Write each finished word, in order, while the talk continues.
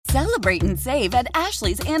Celebrate and save at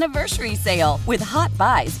Ashley's Anniversary Sale. With Hot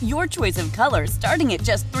Buys, your choice of colors starting at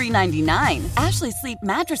just $3.99. Ashley Sleep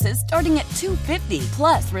mattresses starting at $2.50.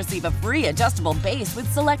 Plus, receive a free adjustable base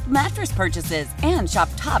with select mattress purchases. And shop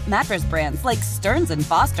top mattress brands like Stearns &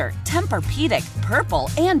 Foster, Tempur-Pedic, Purple,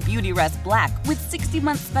 and Beautyrest Black with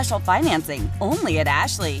 60-month special financing. Only at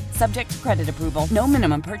Ashley. Subject to credit approval. No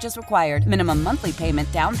minimum purchase required. Minimum monthly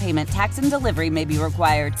payment, down payment, tax, and delivery may be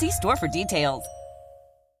required. See store for details.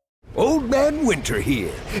 Old Man Winter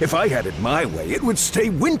here. If I had it my way, it would stay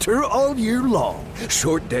winter all year long.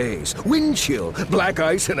 Short days, wind chill, black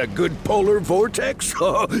ice, and a good polar vortex.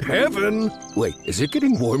 Oh, heaven. Wait, is it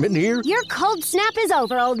getting warm in here? Your cold snap is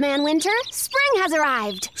over, Old Man Winter. Spring has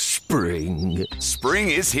arrived. Spring.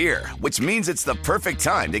 Spring is here, which means it's the perfect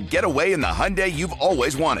time to get away in the Hyundai you've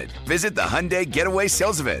always wanted. Visit the Hyundai Getaway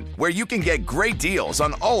Sales Event, where you can get great deals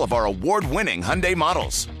on all of our award-winning Hyundai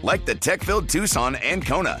models, like the tech-filled Tucson and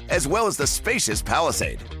Kona, as well as the spacious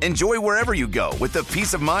Palisade. Enjoy wherever you go with the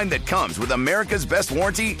peace of mind that comes with America's best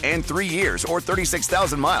warranty and 3 years or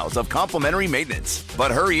 36,000 miles of complimentary maintenance.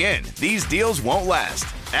 But hurry in, these deals won't last.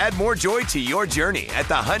 Add more joy to your journey at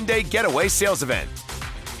the Hyundai Getaway Sales Event.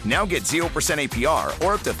 Now get 0% APR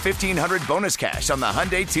or up to $1,500 bonus cash on the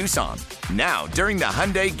Hyundai Tucson. Now, during the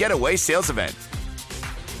Hyundai Getaway Sales Event.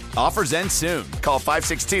 Offers end soon. Call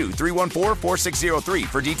 562-314-4603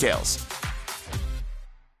 for details.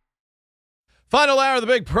 Final hour of the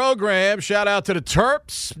big program. Shout out to the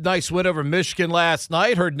Terps. Nice win over Michigan last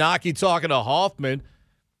night. Heard Naki talking to Hoffman.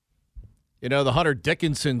 You know, the Hunter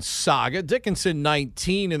Dickinson saga. Dickinson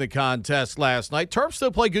 19 in the contest last night. Terps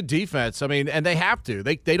still play good defense. I mean, and they have to.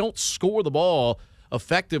 They don't score the ball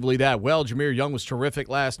effectively that well. Jameer Young was terrific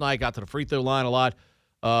last night. Got to the free throw line a lot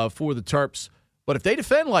for the Terps. But if they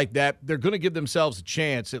defend like that, they're going to give themselves a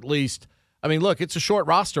chance at least. I mean, look, it's a short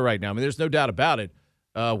roster right now. I mean, there's no doubt about it.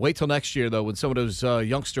 Wait till next year, though, when some of those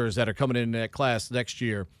youngsters that are coming in that class next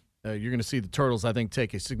year, you're going to see the Turtles, I think,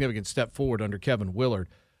 take a significant step forward under Kevin Willard.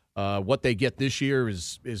 What they get this year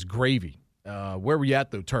is gravy. Where we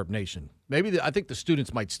at, though, Terp Nation? Maybe I think the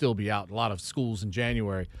students might still be out. A lot of schools in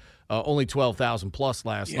January. Only 12,000 plus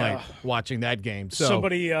last night watching that game. So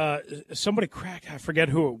somebody cracked. I forget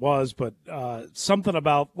who it was, but something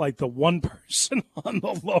about like the one person on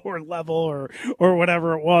the lower level or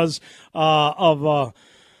whatever it was of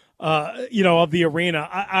the arena.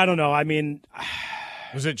 I don't know. I mean.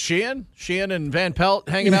 Was it Sheehan? Sheehan and Van Pelt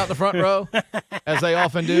hanging out in the front row, as they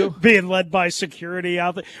often do? Being led by security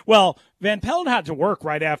out there. Well, Van Pelt had to work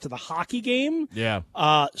right after the hockey game. Yeah.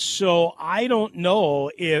 So I don't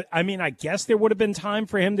know. I guess there would have been time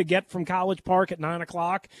for him to get from College Park at 9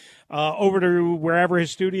 o'clock over to wherever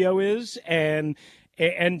his studio is and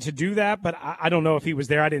to do that, but I don't know if he was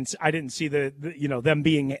there. I didn't see the them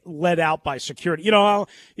being led out by security. You know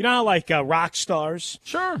how like rock stars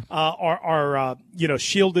sure are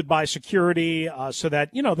shielded by security so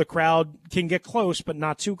that the crowd can get close but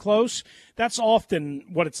not too close. That's often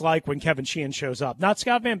what it's like when Kevin Sheehan shows up. Not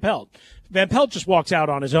Scott Van Pelt. Van Pelt just walks out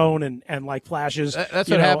on his own and like flashes. That's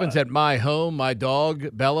what happens at my home. My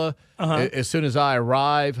dog, Bella, as soon as I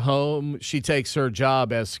arrive home, she takes her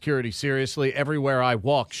job as security seriously. Everywhere I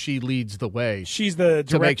walk, she leads the way. She's the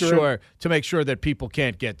director to make sure that people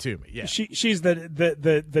can't get to me. Yeah, she's the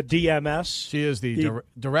DMS. She is the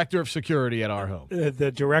director of security at our home.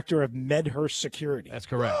 The director of Medhurst Security. That's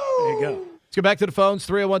correct. There you go. Let's get back to the phones,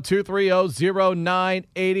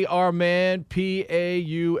 301-230-0980. Our man,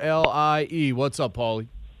 Paulie. What's up, Paulie?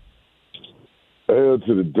 L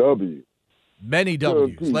to the W. Many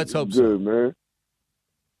W's. Let's hope so. Good, man.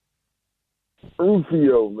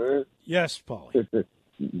 Rufio, man. Yes, Paulie.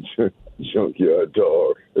 Junkyard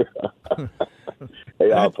dog.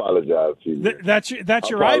 Hey, I apologize to you. That's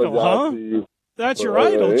your idol, huh? That's your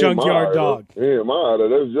idol, Junkyard Dog. Yeah, my idol.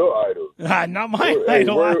 That's your idol. Not my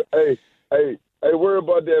idol. Hey, worry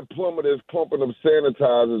about that plumber that's pumping them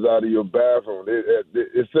sanitizers out of your bathroom.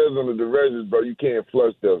 It says on the directions, bro, you can't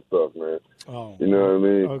flush that stuff, man. Oh. You know what I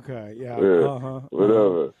mean? Okay, yeah.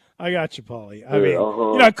 Whatever. I got you, Paulie. I mean,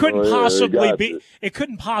 it couldn't possibly be. It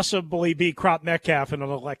couldn't possibly be Crop Metcalf and an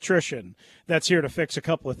electrician that's here to fix a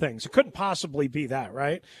couple of things. It couldn't possibly be that,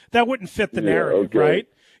 right? That wouldn't fit the narrative, right?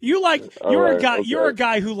 You're a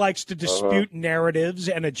guy who likes to dispute narratives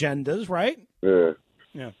and agendas, right? Yeah.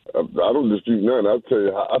 Yeah. I don't dispute nothing. I'll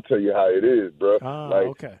tell you how it is, bro.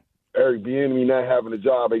 Okay. Eric Bieniemy not having a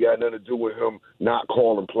job ain't got nothing to do with him not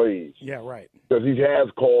calling plays. Yeah, right. Because he has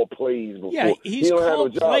called plays before. Yeah, he don't have no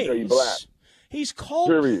job because he's black. He's called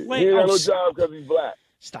plays. He ain't got no job because he's black.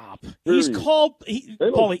 Stop. Period. He's called.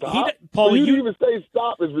 Paulie, Paulie, you even say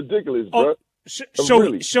stop is ridiculous, bro.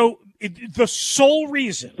 So the sole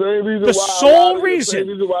reason. Same reason the why sole reason. Same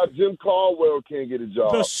reason why Jim Caldwell can't get a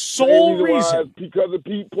job. The sole reason. Because of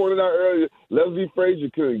Pete pointed out earlier, Leslie Frazier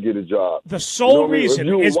couldn't get a job. The sole reason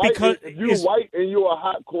is because if you're white and you're a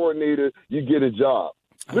hot coordinator, you get a job.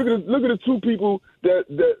 Look at the two people that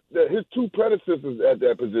his two predecessors at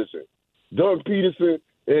that position, Doug Peterson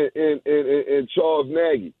and Charles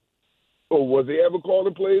Nagy. Oh, was they ever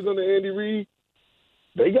calling plays under Andy Reid?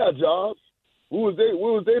 They got jobs. What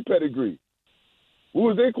was their pedigree? What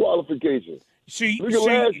was their qualifications? Look at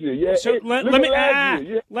last year. Yeah,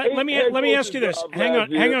 let me ask you this.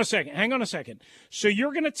 Hang on a second. So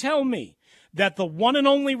you're going to tell me that the one and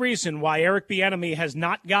only reason why Eric Bieniemy has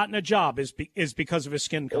not gotten a job is because of his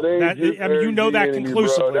skin color. You know that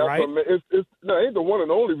conclusively, right? It ain't the one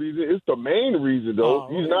and only reason. It's the main reason, though.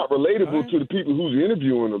 He's not relatable to the people who's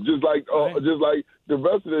interviewing him, just like the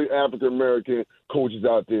rest of the African American coaches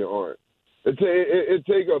out there aren't. It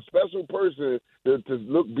take a special person to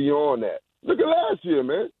look beyond that. Look at last year,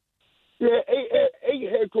 man. Yeah, eight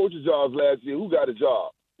head coaching jobs last year. Who got a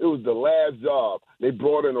job? It was the last job. They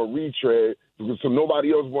brought in a retread so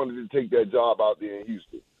nobody else wanted to take that job out there in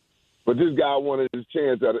Houston. But this guy wanted his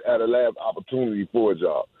chance at a last opportunity for a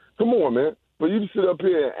job. Come on, man. For you to sit up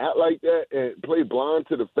here and act like that and play blind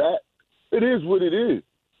to the fact, it is what it is.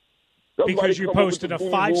 Because you posted a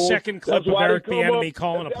 5-second clip of Eric Bieniemy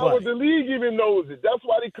calling a play. The league even knows it. That's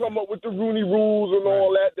why they come up with the Rooney rules and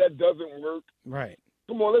all that. That doesn't work. Right.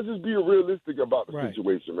 Come on, let's just be realistic about the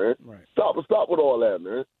situation, man. Right. Stop with all that,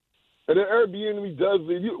 man. And then Eric Bieniemy does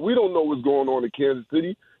leave. We don't know what's going on in Kansas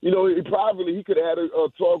City. You know, he could have had a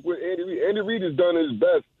talk with Andy Reid. Andy Reid has done his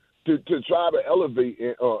best to try to elevate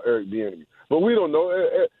Eric Bieniemy. But we don't know.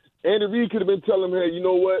 Andy Reid could have been telling him, hey, you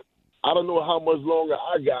know what? I don't know how much longer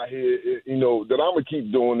I got here, that I'm going to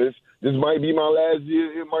keep doing this. This might be my last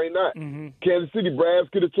year. It might not. Mm-hmm. Kansas City Brass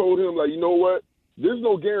could have told him, like, you know what? There's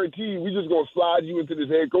no guarantee. We're just going to slide you into this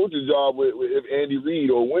head coach's job with Andy Reid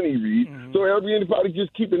or Winnie Reid. Mm-hmm. So everybody probably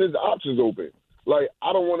just keeping his options open. Like,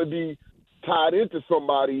 I don't want to be tied into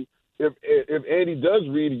somebody. If Andy does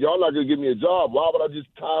Reid, y'all not going to give me a job. Why would I just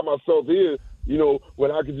tie myself here, when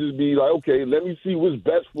I could just be like, okay, let me see what's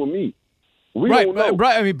best for me. Right.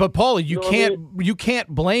 I mean, but Paulie, you can't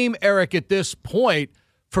blame Eric at this point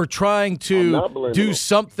for trying to do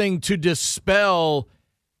something to dispel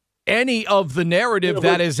any of the narrative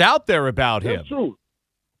that is out there about him. It's true.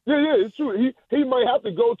 Yeah, it's true. He might have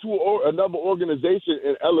to go to another organization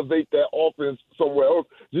and elevate that offense somewhere else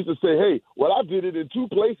just to say, hey, well, I did it in two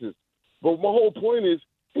places. But my whole point is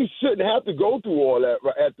he shouldn't have to go through all that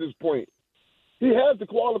at this point. He has the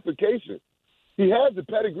qualification. He has the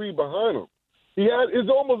pedigree behind him. It's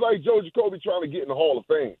almost like Joe Jacoby trying to get in the Hall of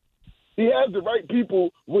Fame. He has the right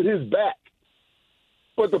people with his back.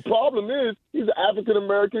 But the problem is he's an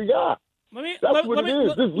African-American guy. That's what it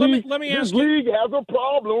is. This league has a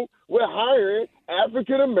problem with hiring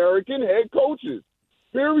African-American head coaches,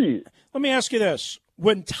 period. Let me ask you this.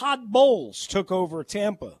 When Todd Bowles took over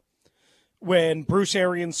Tampa, when Bruce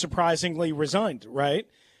Arians surprisingly resigned, right?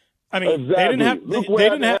 I mean, exactly.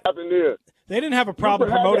 They didn't have a problem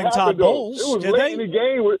promoting Todd Bowles, did they? In the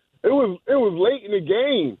game. It was late in the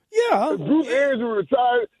game. Yeah. If Bruce Arians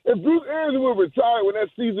would retire when that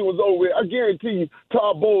season was over, I guarantee you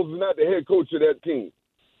Todd Bowles is not the head coach of that team.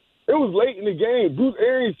 It was late in the game. Bruce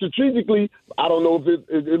Arians strategically, I don't know if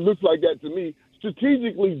it looks like that to me,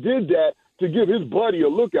 strategically did that to give his buddy a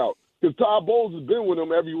lookout because Todd Bowles has been with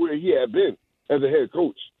him everywhere he had been as a head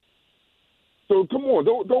coach. So come on,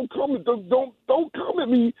 don't come at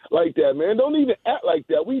me like that, man. Don't even act like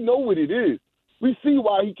that. We know what it is. We see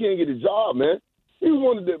why he can't get a job, man. He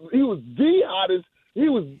was the hottest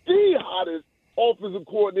offensive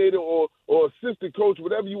coordinator or assistant coach,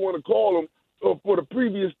 whatever you want to call him, for the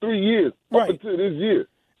previous 3 years up until this year.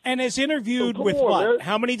 And is interviewed with what? Man.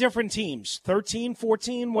 How many different teams? 13,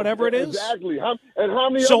 14, whatever it is? Exactly. And how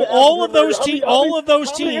many so all of those teams. How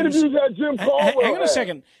many interviews had Jim Caldwell Hang on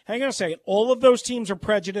a second. All of those teams are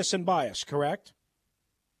prejudiced and biased, correct?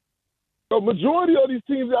 The majority of these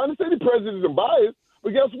teams, I understand the prejudice and bias,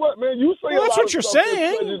 but guess what, man? You say that's what you're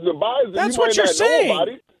saying. That's what you're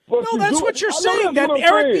saying. No, that's what you're saying, that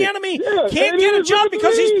Eric Bieniemy can't get a job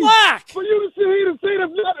because he's black. For you to sit here and say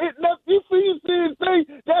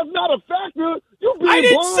that's not a factor. I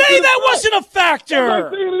didn't say that wasn't a factor. I'm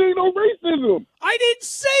not saying it ain't no racism. I didn't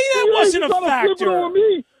say that wasn't a factor.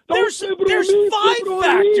 There's 5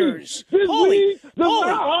 factors. Paulie,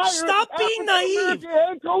 stop being naive.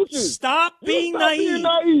 Stop being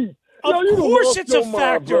naive. Of you done course lost it's a your mind,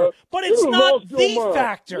 factor, bro. but You it's done not lost your the mind.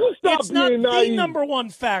 factor. You stop It's not being the naive. number one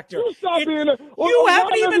factor. You stop being You haven't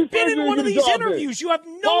why even Larry been in Fitzgerald one of get a these job then? interviews. You have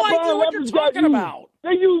no Why idea Brian what you're Leverage got talking used? about. They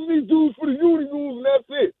use these dudes for the uni rules, and that's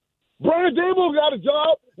it. Brian Dable got a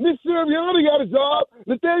job. Nick Sirianni got a job.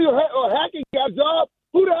 Nathaniel Hackett got a job.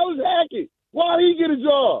 Who the hell is Hackett? Why he get a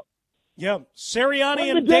job? Yeah, Sirianni Mike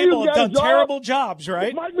and McDaniels Dable have got a done job. terrible jobs,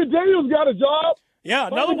 right? Mike McDaniels got a job. Yeah,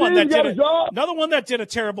 Mike another one that McDaniels got did a job. another one that did a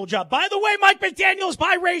terrible job. By the way, Mike McDaniel's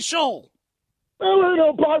biracial. There ain't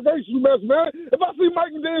no biracial mess, man. If I see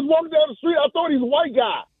Mike McDaniels walking down the street, I thought he's a white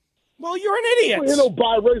guy. Well, you're an There idiot. ain't no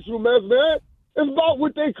biracial mess, man. It's about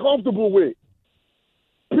what they comfortable with.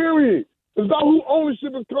 Period. It's about who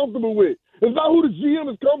ownership is comfortable with. It's about who the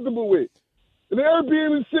GM is comfortable with. And the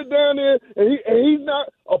Airbnb sit down there and he's not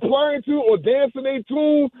applying to or dancing a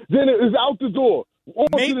tune, then it is out the door. On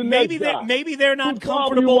to the next guy. Maybe they're not Who's probably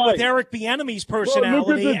comfortable white. with Eric Bieniemy's Bro,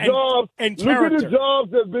 personality look at the jobs. and Look at character. the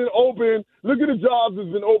jobs that's been open. Look at the jobs that's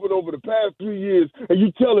been open over the past 3 years. And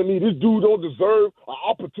you telling me this dude don't deserve an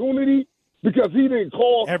opportunity? Because he didn't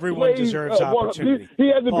call. Everyone plays, deserves opportunity. He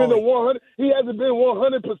hasn't been Paulie. 100. He hasn't been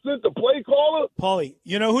 100% the play caller. Paulie,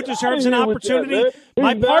 you know who Get deserves an outta here with that, opportunity? man.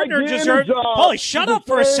 My He's not partner getting a deserves. job. Paulie, shut He's up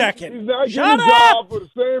for a saying second. He's not Shut getting a up. job for the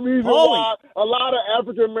same reason Paulie. why a lot of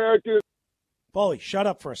African Americans. Paulie, shut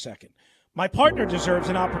up for a second. My partner deserves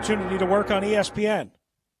an opportunity to work on ESPN.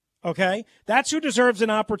 Okay? That's who deserves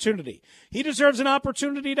an opportunity. He deserves an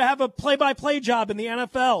opportunity to have a play-by-play job in the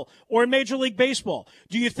NFL or in Major League Baseball.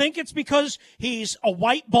 Do you think it's because he's a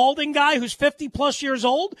white balding guy who's 50-plus years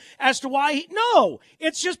old as to why No.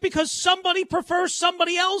 It's just because somebody prefers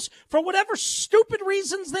somebody else for whatever stupid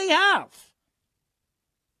reasons they have.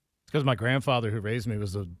 It's because my grandfather who raised me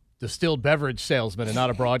was a distilled beverage salesman and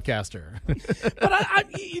not a broadcaster. But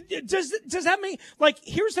does that mean, like,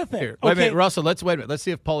 here's the thing. Here, wait a minute, Russell, let's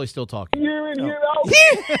see if Paulie's still talking. Year in, year out.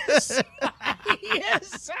 Yes!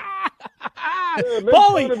 Yes! Yeah, make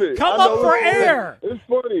fun of Paulie, it. come I up know for it's air. It's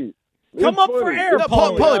funny. Come It's up for funny. air, It's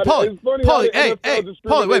Paulie. funny how- Paulie, it's funny how Paulie, the hey, NFL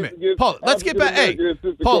Paulie, wait a minute. discriminates Paulie, let's get back. Hey, against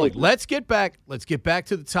assistant Paulie, coaches. let's get back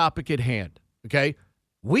to the topic at hand. Okay,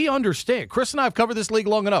 we understand. Chris and I have covered this league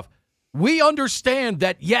long enough. We understand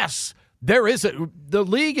that yes, there is the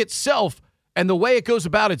league itself and the way it goes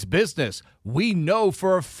about its business. We know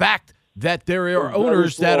for a fact that there are It's very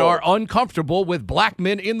owners that flawed. are uncomfortable with black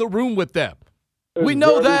men in the room with them. It's We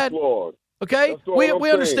know very that. flawed. Okay, That's all we I'm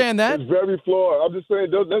saying. understand that. It's very flawed. I'm just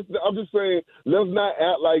saying. Let's not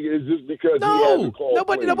act like it's just because he No, has to call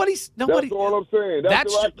nobody. plays. That's all I'm saying.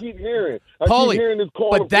 That's what I keep hearing. I keep Paulie, hearing this call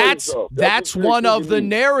but to play that's stuff. that's what's one of triggering the me.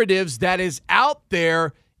 narratives that is out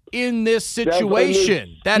there in this That's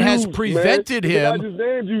situation that has huge, prevented man.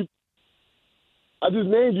 him. I just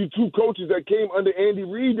named you two coaches that came under Andy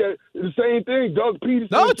Reid. That the same thing. Doug Peterson.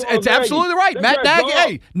 No, and it's Sean Nagy. absolutely right. They Matt got Nagy, jobs.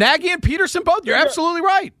 hey, Nagy and Peterson both. You're They got- absolutely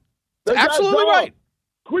right. They got Absolutely jobs. right.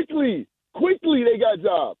 Quickly they got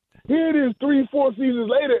jobs. Here it is 3-4 seasons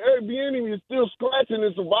later, Eric Bieniemy is still scratching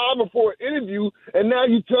and surviving for an interview, and now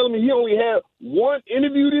you telling me he only had one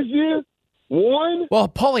interview this year? One? Well,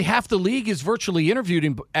 Paulie, half the league has virtually interviewed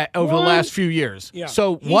him over the What? last few years. Yeah.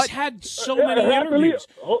 So He's what? had so Yeah, many half the league- interviews,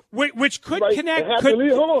 oh, which could right, connect. half the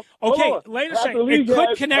league- hold on. Later Half say the league it could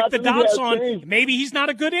has- connect half the the league dots has on changed. maybe he's not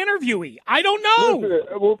a good interviewee. I don't know.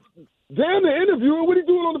 Listen, well, damn the interviewer. What he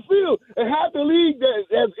doing on the field? And half the league that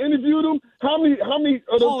has interviewed him. How many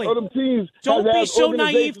of Paulie, them teams? Don't has be had so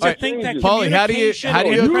naive to organizational think that changes? Paulie, how do you communication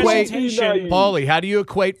equate? and presentation. Paulie, how do you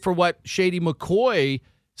equate for what Shady McCoy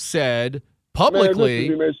said publicly Man, listen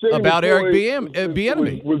to me, man. Shady about McCoy Eric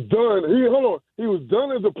Bieniemy? was done. He was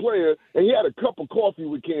done as a player, and he had a cup of coffee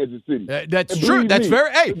with Kansas City. That's And true. believe That's me,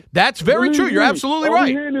 very. Hey, that's very believe true. You're me, absolutely Are right.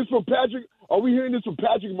 we hearing this from Patrick? Are we hearing this from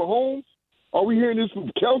Patrick Mahomes? Are we hearing this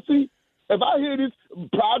from Kelsey? If I hear this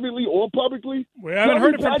privately or publicly, We haven't tell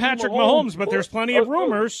heard me it from Patrick Mahomes, but there's plenty of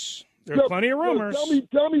rumors. There's plenty of rumors.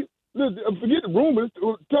 Tell me. Listen, forget the rumors.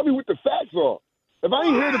 Tell me what the facts are. If I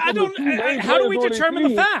ain't hearing it I from don't- the two main how do we players on their determine the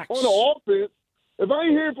team facts? on the offense? If I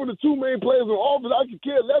ain't hearing from the two main players on offense, I could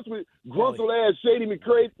care less with gruntle-ass Shady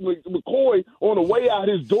McCoy on the way out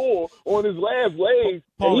his door on his last legs,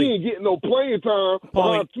 and Paulie. he ain't getting no playing time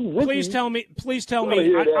behind two Paulie, rookies. please tell Wanna me.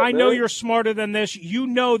 hear that, I know man. you're smarter than this. You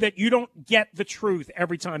know that you don't get the truth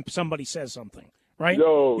every time somebody says something, right?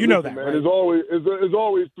 Yo, you know listen, that, man. right? There's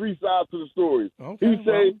always three sides to the story.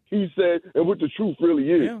 Okay, He said, and what the truth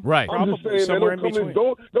really is. Yeah, Right. I'm just probably saying, man, somewhere in between.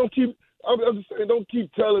 don't keep. I'm just saying, don't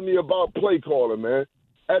keep telling me about play calling, man.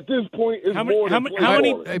 At this point, it's more than how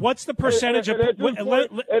many? What's the percentage of?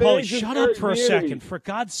 Paulie, shut up for a second. For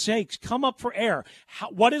God's sakes, come up for air.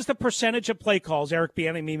 What is the percentage of play calls Eric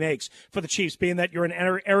Bieniemy makes for the Chiefs? Being that you're an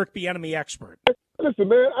Eric Bieniemy expert. Listen,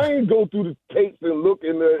 man, I ain't go through the tapes and look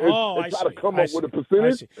and try to come up with a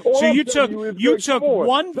percentage. So you took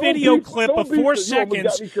one video clip of 4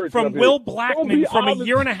 seconds from Will Blackman from a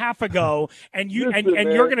year and a half ago, and you're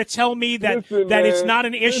going to tell me that it's not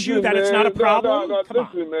an issue, that it's not a problem?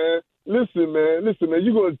 Listen, man.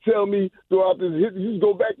 You're going to tell me throughout this history, you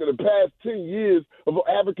go back to the past 10 years of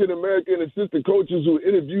African-American assistant coaches who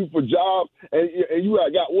interviewed for jobs, and you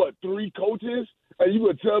got, 3 coaches? And you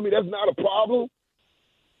going to tell me that's not a problem?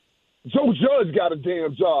 Joe Judge got a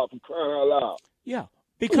damn job, for crying out loud. Yeah,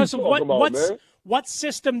 because of what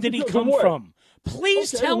system did he come from? Please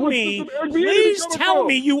tell me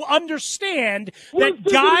you understand that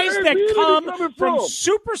guys that come from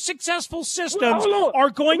super successful systems are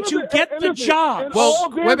going to get the job. Well,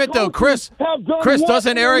 wait a minute, though, Chris,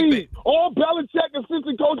 doesn't Eric... All Belichick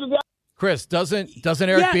assistant coaches... Chris, doesn't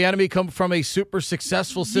Eric Bieniemy come from a super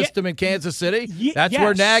successful system in Kansas City? That's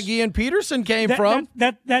where Nagy and Peterson came from.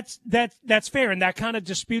 That's fair, and that kind of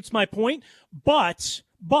disputes my point. But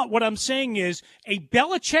what I'm saying is a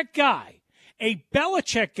Belichick guy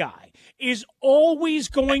is always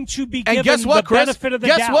going to be given the benefit of the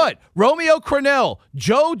doubt. Guess what? Romeo Crennel,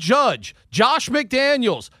 Joe Judge, Josh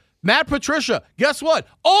McDaniels, Matt Patricia. Guess what?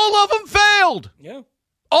 All of them failed. Yeah.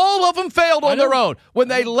 All of them failed on their own. When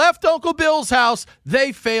they left Uncle Bill's house,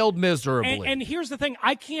 they failed miserably. And here's the thing.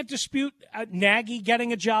 I can't dispute Nagy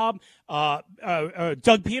getting a job,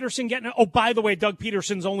 Doug Peterson getting – oh, by the way, Doug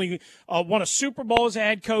Peterson's only won a Super Bowl as a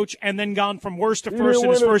head coach and then gone from worst to first in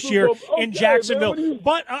his first year in Jacksonville.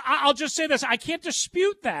 But I'll just say this. I can't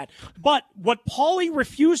dispute that. But what Paulie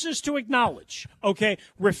refuses to acknowledge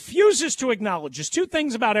is 2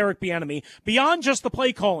 things about Eric Bieniemy beyond just the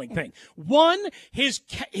play calling thing. One, his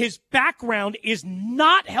background is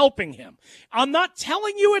not helping him. I'm not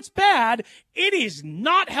telling you it's bad. It is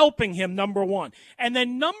not helping him, number one. And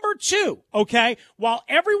then number 2, while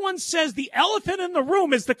everyone says the elephant in the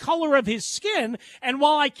room is the color of his skin, and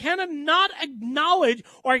while I cannot acknowledge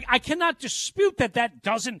or I cannot dispute that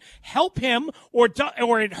doesn't help him or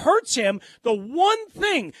it hurts him, the one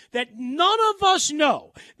thing that none of us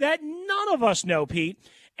know, Pete,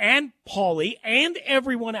 and Paulie, and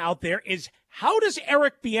everyone out there is how does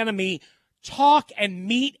Eric Bieniemy talk and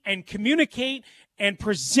meet and communicate and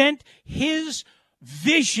present his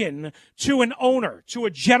vision to an owner, to a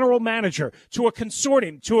general manager, to a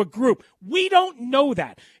consortium, to a group? We don't know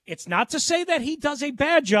that. It's not to say that he does a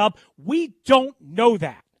bad job. We don't know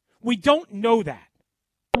that.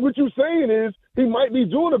 What you're saying is he might be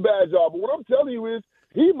doing a bad job. But what I'm telling you is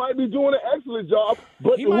he might be doing an excellent job,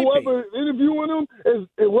 but whoever interviewing him,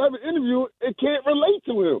 it can't relate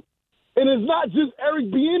to him. And it's not just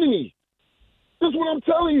Eric Bieniemy. That's what I'm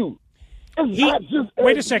telling you.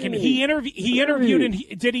 Wait a second. He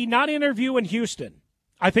interviewed did he not interview in Houston?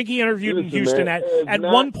 I think he interviewed in Houston at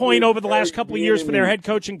one point over the last couple of years for their head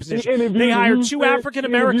coaching position. They hired 2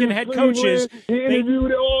 African-American head coaches. He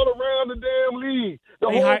interviewed all around the damn league. The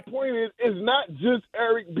whole point is not just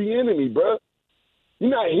Eric Bieniemy, bro. You're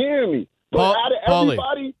not hearing me. But out of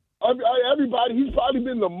everybody, he's probably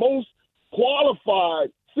been the most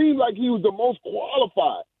qualified. Seemed like he was the most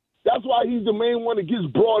qualified. That's why he's the main one that gets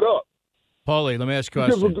brought up. Paulie, let me ask you a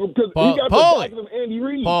question. Because he got the back of Andy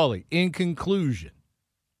Reid. Paulie, in conclusion,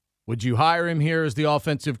 would you hire him here as the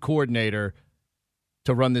offensive coordinator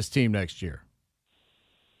to run this team next year?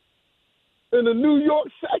 In the New York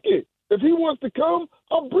second. If he wants to come,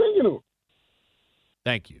 I'm bringing him.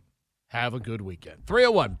 Thank you. Have a good weekend.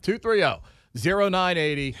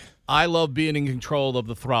 301-230-0980. I love being in control of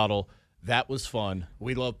the throttle. That was fun.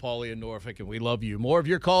 We love Paulie in Norfolk, and we love you. More of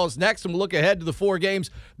your calls next, and we'll look ahead to the 4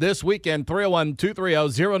 games this weekend.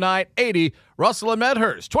 301-230-0980. Russell and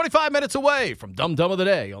Medhurst, 25 minutes away from Dum Dum of the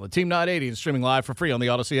Day on the Team 980 and streaming live for free on the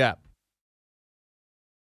Odyssey app.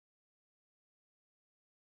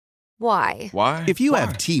 Why? If you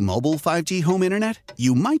have T-Mobile 5G home internet,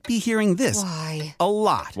 you might be hearing this a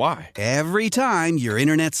lot. Why? Every time your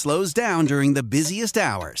internet slows down during the busiest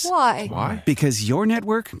hours. Why? Because your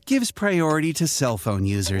network gives priority to cell phone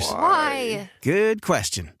users. Why? Good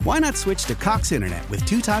question. Why not switch to Cox Internet with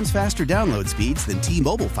 2 times faster download speeds than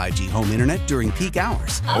T-Mobile 5G home internet during peak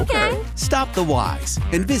hours? Okay. Stop the whys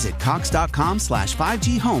and visit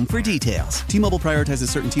cox.com/5G home for details. T-Mobile prioritizes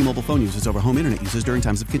certain T-Mobile phone users over home internet users during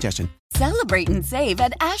times of congestion. Celebrate and save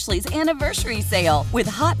at Ashley's Anniversary Sale. With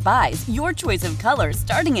Hot Buys, your choice of colors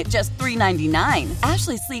starting at just $3.99.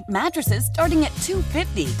 Ashley Sleep mattresses starting at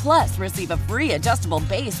 $2.50. Plus, receive a free adjustable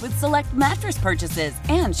base with select mattress purchases.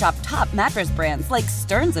 And shop top mattress brands like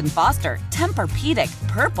Stearns & Foster, Tempur-Pedic,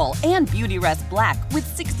 Purple, and Beautyrest Black with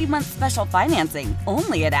 60-month special financing.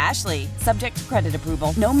 Only at Ashley. Subject to credit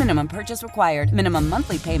approval. No minimum purchase required. Minimum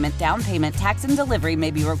monthly payment, down payment, tax, and delivery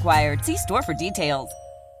may be required. See store for details.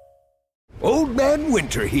 Old Man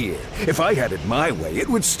Winter here. If I had it my way, it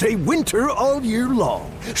would stay winter all year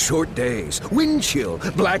long. Short days, wind chill,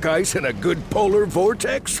 black ice, and a good polar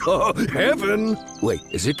vortex. Oh, heaven! Wait,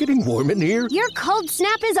 is it getting warm in here? Your cold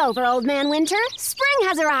snap is over, Old Man Winter. Spring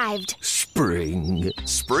has arrived. Spring.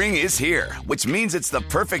 Spring is here, which means it's the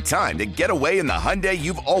perfect time to get away in the Hyundai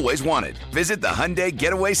you've always wanted. Visit the Hyundai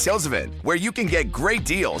Getaway Sales Event, where you can get great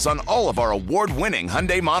deals on all of our award-winning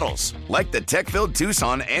Hyundai models, like the tech-filled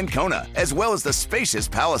Tucson and Kona, as well as the spacious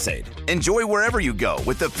Palisade. Enjoy wherever you go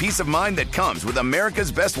with the peace of mind that comes with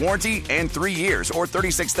America's best warranty and 3 years or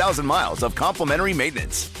 36,000 miles of complimentary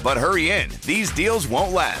maintenance. But hurry in, these deals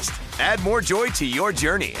won't last. Add more joy to your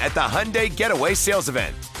journey at the Hyundai Getaway Sales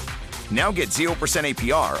Event. Now get 0%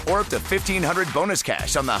 APR or up to $1,500 bonus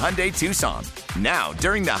cash on the Hyundai Tucson. Now,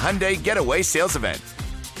 during the Hyundai Getaway Sales Event.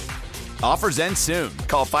 Offers end soon.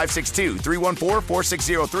 Call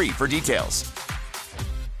 562-314-4603 for details.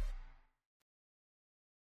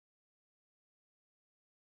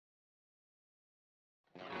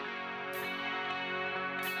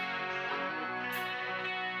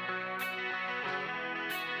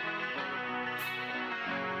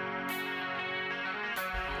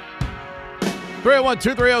 Three zero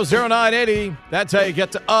 230 That's how you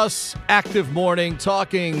get to us. Active Morning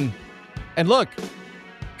talking. And look,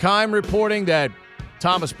 Keim reporting that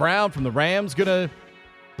Thomas Brown from the Rams going to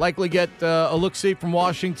likely get a look-see from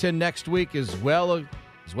Washington next week as well as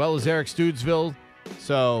Eric Stoodsville.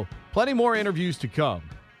 So plenty more interviews to come.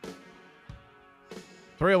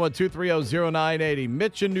 301-230-0980.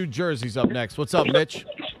 Mitch in New Jersey's up next. What's up, Mitch?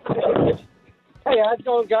 Hey, how's it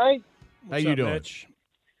going, guys? How you doing? Mitch?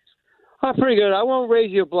 I'm pretty good. I won't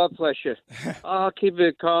raise your blood pressure. I'll keep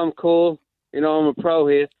it calm, cool. You know, I'm a pro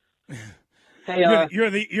here. Hey,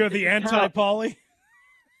 you're the anti-Pauly?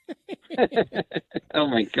 Oh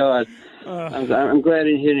my God! I'm glad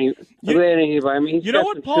in here. I'm glad in here by me. You know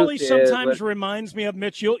what Pauly sometimes reminds me of,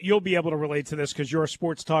 Mitch? You'll be able to relate to this because you're a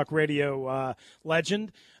sports talk radio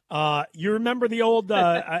legend. You remember the old,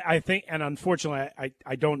 I think, and unfortunately,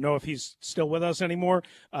 I don't know if he's still with us anymore,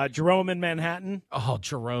 Jerome in Manhattan. Oh,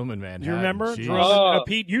 Jerome in Manhattan. Do you remember? Jeez. Jerome,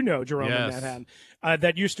 Pete, you know Jerome Yes. in Manhattan.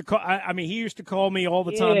 That used to call, he used to call me all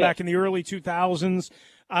the time back in the early 2000s.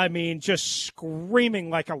 I mean, just screaming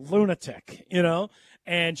like a lunatic,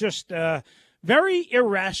 and just very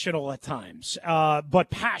irrational at times, but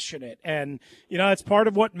passionate. And, it's part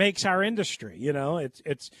of what makes our industry,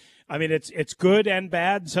 It's good and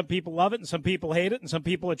bad. Some people love it, and some people hate it, and some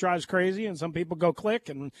people it drives crazy, and some people go click,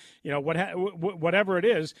 and whatever it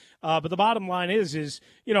is. But the bottom line is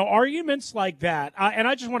arguments like that. And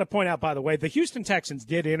I just want to point out, by the way, the Houston Texans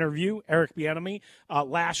did interview Eric Bieniemy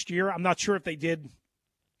last year. I'm not sure if they did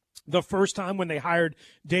the first time when they hired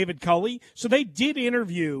David Culley. So they did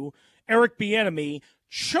interview Eric Bieniemy.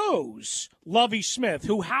 Chose Lovie Smith,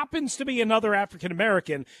 who happens to be another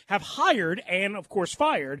African-American, have hired and, of course,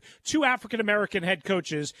 fired 2 African-American head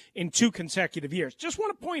coaches in 2 consecutive years. Just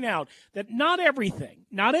want to point out that not everything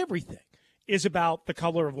is about the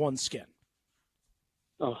color of one's skin.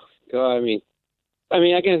 Oh, God, I mean,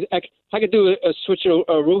 I could do a switch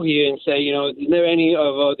a rule here and say, is there any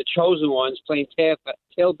of the chosen ones playing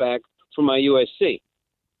tailback for my USC?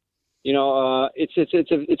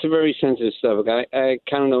 It's a very sensitive subject. I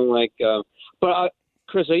kind of don't but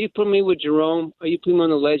Chris, are you putting me with Jerome? Are you putting me on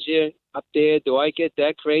the ledge here up there? Do I get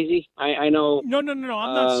that crazy? I know. No. I'm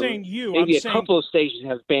not saying you. Maybe I'm saying, couple of stations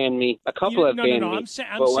have banned me. A couple have banned me. I'm saying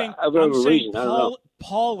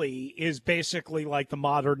Pauly is basically like the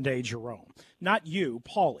modern day Jerome. Not you,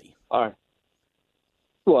 Pauly. All right.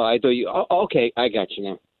 Well, I thought you. Okay, I got you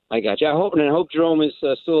now. I hope Jerome is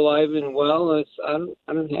still alive and well. I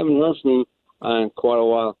haven't heard from him in quite a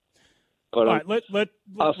while. But, all right, let's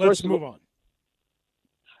move on.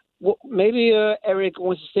 Well, maybe Eric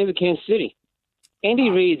wants to stay with Kansas City. Andy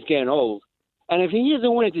Reid's getting old, and if he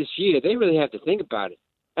doesn't win it this year, they really have to think about it.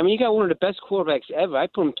 I mean, you got one of the best quarterbacks ever. I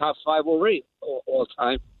put him top 5 already all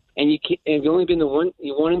time, and you've only been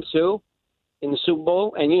you 1 and 2 in the Super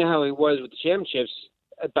Bowl, and you know how he was with the championships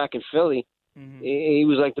back in Philly. Mm-hmm. He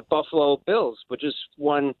was like the Buffalo Bills, but just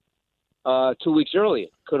won 2 weeks earlier.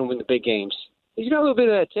 Couldn't win the big games. He's got a little bit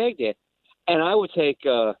of that tag there. And I would take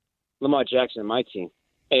Lamar Jackson on my team.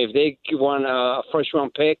 If they want a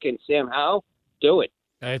first-round pick and Sam Howell, do it.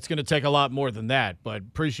 It's going to take a lot more than that, but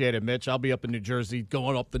appreciate it, Mitch. I'll be up in New Jersey,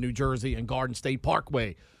 going up the New Jersey and Garden State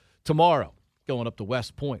Parkway tomorrow, going up to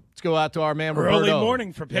West Point. Let's go out to our man, Roberto. Early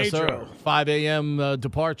morning for Pedro. Yes, sir. 5 a.m.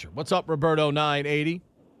 Departure. What's up, Roberto 980?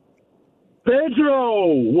 Pedro,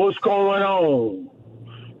 what's going on?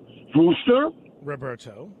 Rooster?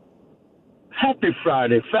 Roberto. Happy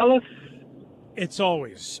Friday, fellas. It's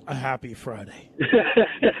always a happy Friday.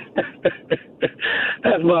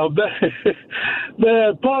 That's my best.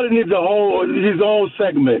 Man, Paulie needs his own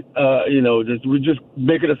segment. We just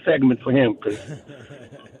make it a segment for him because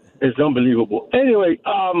it's unbelievable. Anyway,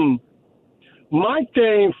 my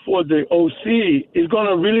thing for the OC is going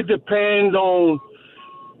to really depend on,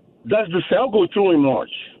 does the sale go through in March?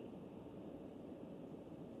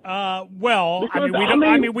 We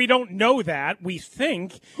don't know that. We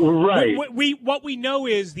think right. What we know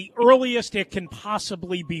is the earliest it can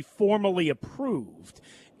possibly be formally approved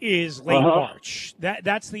is late March.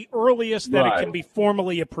 That's the earliest that it can be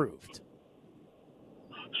formally approved.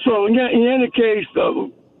 So in any case,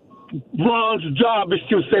 Ron's job is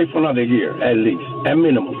still safe for another year, at least, at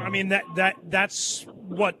minimum. I mean that's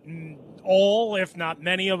what all, if not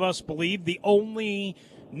many of us believe. The only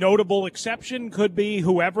notable exception could be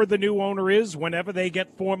whoever the new owner is whenever they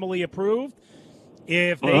get formally approved.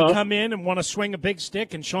 If they come in and want to swing a big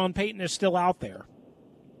stick and Sean Payton is still out there.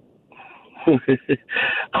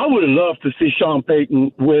 I would love to see Sean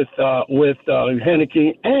Payton with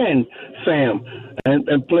Henneke and Sam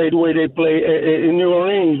and play the way they play in New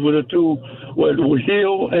Orleans with the two, with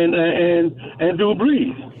Hill and Drew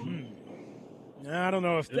Brees. I don't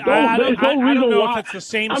know if I don't know if it's the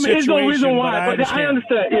same situation. There's no reason why, but I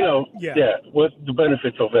understand. What's the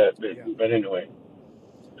benefits of that? But anyway,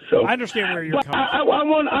 so I understand where you're coming from. I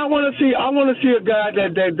want to see a guy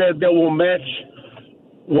that will match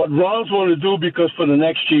what Ron's going to do, because for the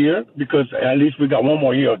next year, because at least we got one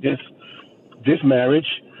more year of this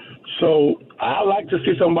marriage. So I like to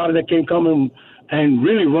see somebody that can come in and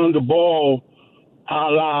really run the ball,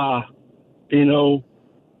 a la,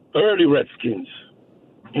 early Redskins.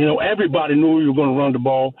 Everybody knew you were going to run the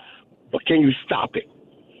ball, but can you stop it?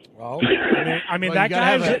 Well,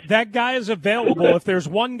 that guy is available. If there's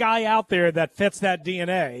one guy out there that fits that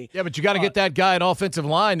DNA. Yeah, but you got to get that guy an offensive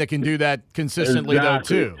line that can do that consistently, though,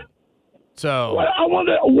 too. So I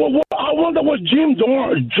wonder what Jim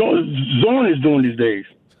Zorn is doing these days.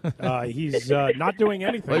 He's not doing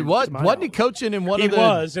anything. Wait, what? Wasn't he coaching in one of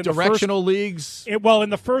the directional leagues? In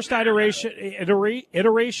the first iteration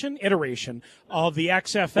of the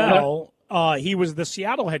XFL, he was the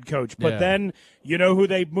Seattle head coach. But then, you know who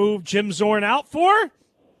they moved Jim Zorn out for?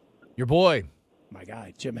 Your boy. My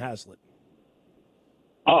guy, Jim Haslett.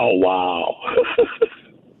 Oh, wow.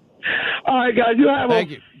 All right, guys, you have a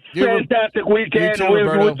fantastic weekend. You too,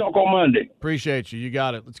 we'll talk on Monday. Appreciate you. You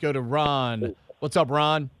got it. Let's go to Ron. What's up,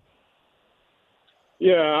 Ron?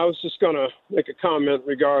 Yeah, I was just going to make a comment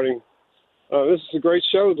regarding this is a great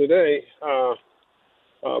show today.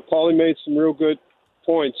 Paulie made some real good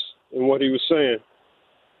points in what he was saying.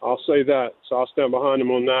 I'll say that, so I'll stand behind him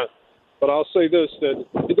on that. But I'll say this, that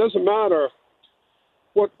it doesn't matter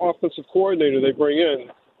what offensive coordinator they bring in.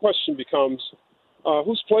 The question becomes,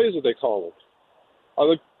 whose plays are they calling?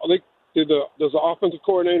 Does the offensive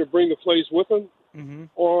coordinator bring the plays with him? Mm-hmm.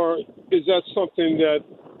 Or is that something that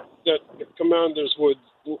commanders would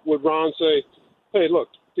Ron say, hey, look,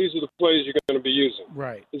 these are the plays you're going to be using.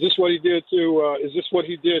 Right. Is this what he did to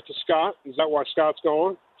Scott? Is that why Scott's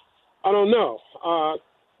gone? I don't know.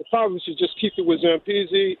 The probably should just keep it with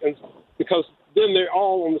Zampese, and because then they're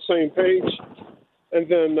all on the same page, and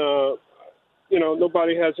then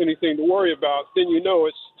nobody has anything to worry about. Then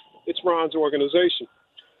it's Ron's organization.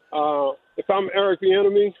 If I'm Eric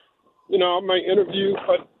Bieniemy, I might interview,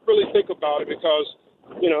 but really think about it, because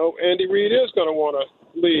Andy Reid is going to want to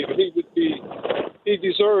leave, and he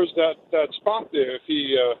deserves that spot there if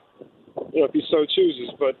he so chooses.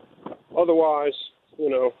 But otherwise,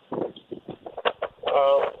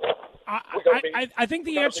 I think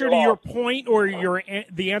the answer to your point, or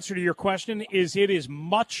the answer to your question, is it is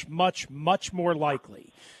much, much, much more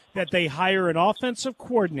likely that they hire an offensive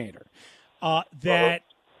coordinator that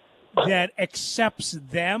accepts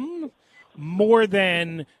them more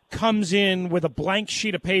than comes in with a blank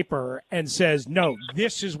sheet of paper and says, no,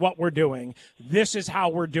 this is what we're doing, this is how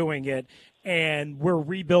we're doing it, and we're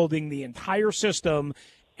rebuilding the entire system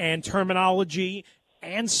and terminology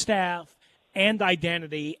and staff and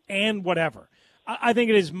identity and whatever. I think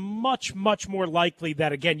it is much, much more likely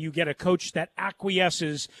that, again, you get a coach that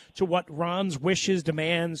acquiesces to what Ron's wishes,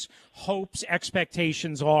 demands, hopes,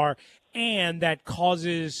 expectations are, and that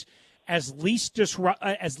causes as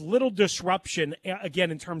little disruption,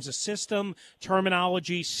 again, in terms of system,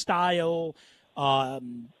 terminology, style,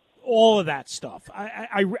 all of that stuff.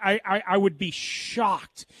 I would be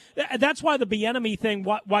shocked. That's why the Bieniemy thing,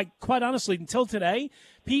 why quite honestly, until today,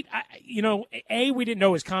 Pete, A, we didn't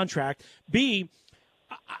know his contract. B,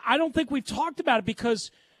 I don't think we've talked about it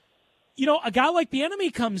because, a guy like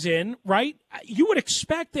Bieniemy comes in, right? You would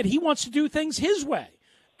expect that he wants to do things his way.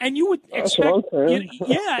 And you would expect,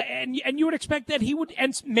 and you would expect that he would,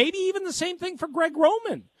 and maybe even the same thing for Greg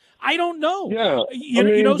Roman. I don't know. Yeah,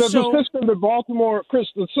 the system that Baltimore, Chris,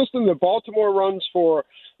 the system that Baltimore runs for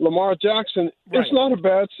Lamar Jackson, right. It's not a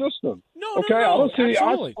bad system. No, okay, no, I don't see.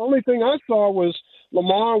 absolutely. Only thing I saw was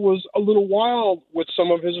Lamar was a little wild with some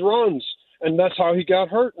of his runs, and that's how he got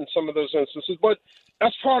hurt in some of those instances. But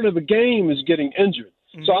that's part of the game, is getting injured.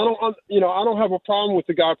 Mm-hmm. So I don't have a problem with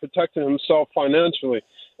the guy protecting himself financially.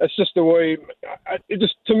 That's just the way. It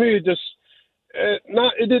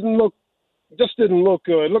didn't look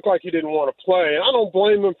good. It looked like he didn't want to play. I don't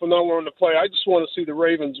blame him for not wanting to play. I just want to see the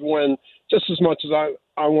Ravens win just as much as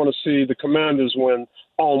I want to see the Commanders win,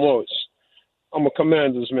 almost. I'm a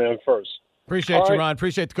Commanders man first. Appreciate you, Ron.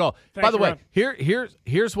 Appreciate the call. Thanks, by the way, Ron.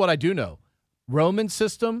 here's what I do know. Roman's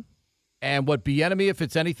system and what Bieniemy, if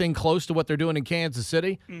it's anything close to what they're doing in Kansas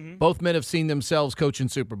City, both men have seen themselves coaching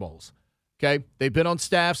Super Bowls. Okay? They've been on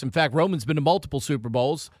staffs. In fact, Roman's been to multiple Super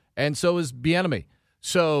Bowls, and so is Bieniemy.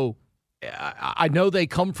 So I know they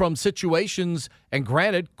come from situations, and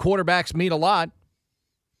granted, quarterbacks mean a lot.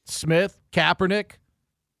 Smith, Kaepernick,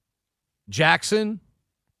 Jackson,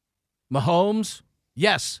 Mahomes,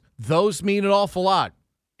 yes, those mean an awful lot.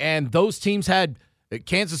 And those teams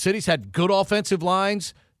Kansas City's had good offensive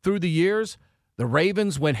lines through the years. The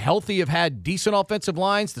Ravens, when healthy, have had decent offensive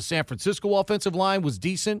lines. The San Francisco offensive line was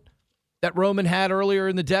decent that Roman had earlier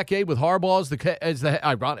in the decade with Harbaugh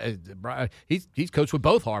he's coached with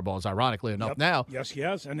both Harbaughs, ironically enough, now. Yes, he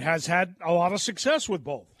has, and has had a lot of success with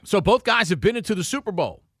both. So both guys have been into the Super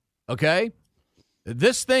Bowl, okay?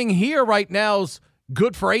 This thing here right now is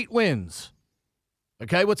good for 8 wins,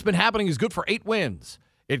 okay? What's been happening is good for 8 wins.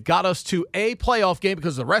 It got us to a playoff game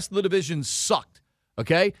because the rest of the division sucked,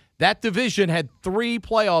 okay? That division had 3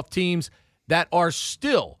 playoff teams that are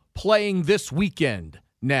still playing this weekend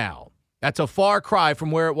now. That's a far cry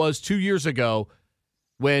from where it was 2 years ago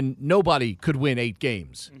when nobody could win 8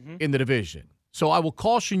 games in the division. So I will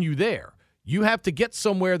caution you there. You have to get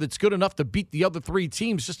somewhere that's good enough to beat the other 3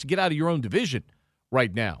 teams just to get out of your own division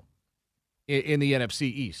right now in the NFC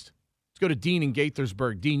East. Let's go to Dean in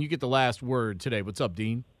Gaithersburg. Dean, you get the last word today. What's up,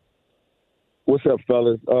 Dean? What's up,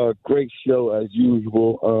 fellas? Great show as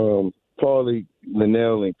usual. Paulie,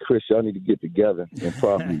 Linnell, and Chris, y'all need to get together and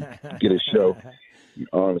probably get a show,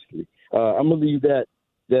 honestly. I'm going to leave that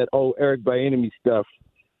Eric Bieniemy stuff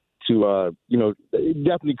to,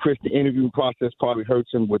 definitely Chris, the interviewing process probably hurts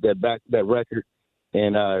him with that record.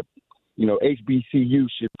 And, HBCU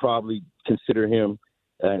should probably consider him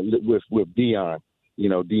with Deion.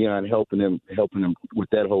 Deion helping him with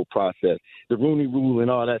that whole process. The Rooney Rule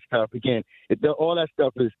and all that stuff, again, all that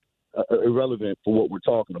stuff is irrelevant for what we're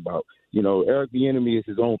talking about. Eric Bieniemy is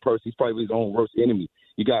his own person. He's probably his own worst enemy.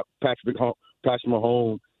 You got Patrick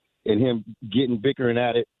Mahomes and him bickering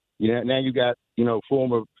at it. Now you got,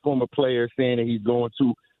 former players saying that he's going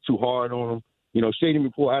too hard on him. Shady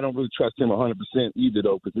McCoy, I don't really trust him 100% either,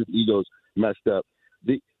 though, because his ego's messed up.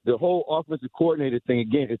 The whole offensive coordinator thing,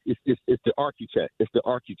 again, it's the architect. It's the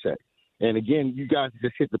architect. And, again, you guys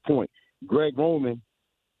just hit the point. Greg Roman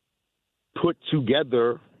put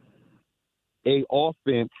together a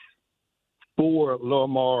offense for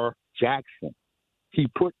Lamar Jackson. He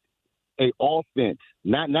put a offense,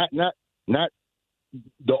 not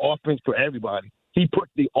the offense for everybody. He put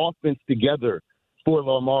the offense together for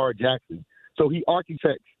Lamar Jackson. So he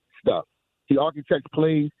architects stuff. He architects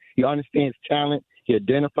plays. He understands talent. He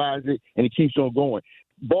identifies it, and he keeps on going.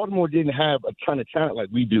 Baltimore didn't have a ton of talent like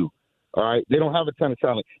we do. All right, they don't have a ton of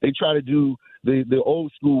talent. They try to do the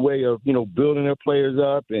old school way of building their players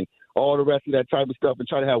up and all the rest of that type of stuff, and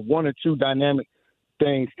try to have 1 or 2 dynamic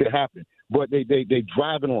things to happen. But they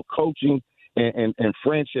drive it on coaching and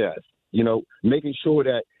franchise. Making sure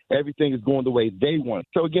that everything is going the way they want.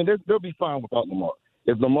 So again, they'll be fine without Lamar.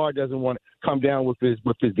 If Lamar doesn't want to come down with his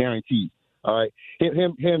guarantees, all right,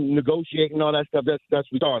 him negotiating all that stuff, that's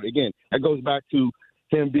retarded. Again, that goes back to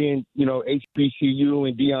him being, HBCU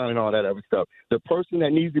and Deion and all that other stuff. The person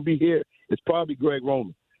that needs to be here is probably Greg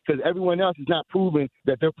Roman, because everyone else is not proving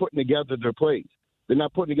that they're putting together their plays. They're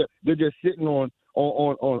not putting together. They're just sitting on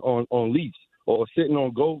leaves or sitting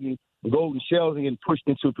on golden shells and getting pushed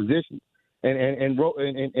into position. And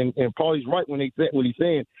Paulie's right when he's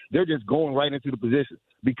saying they're just going right into the position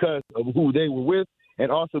because of who they were with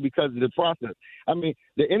and also because of the process. I mean,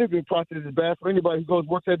 the interviewing process is bad for anybody who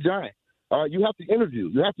works at Giant. You have to interview.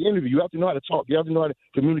 You have to know how to talk. You have to know how to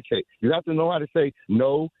communicate. You have to know how to say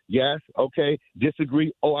no, yes, okay,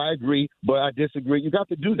 disagree. Oh, I agree, but I disagree. You got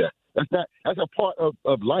to do that. That's a part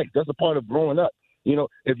of life. That's a part of growing up. You know,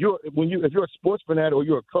 if you're a sports fanatic or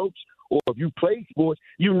you're a coach or if you play sports,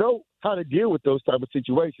 you know how to deal with those type of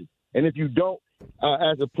situations. And if you don't,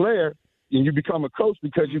 as a player, and you become a coach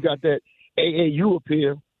because you got that AAU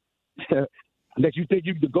appeal that you think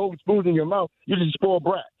the golden spoon's in your mouth, you're just a spoiled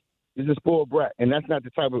brat. You're just a spoiled brat, and that's not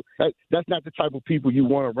the type of people you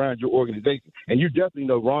want around your organization. And you definitely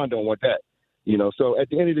know Ron don't want that. You know, so at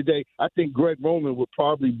the end of the day, I think Greg Roman would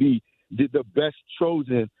probably be the best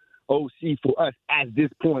chosen OC for us at this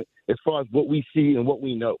point as far as what we see and what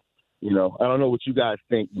we know. You know, I don't know what you guys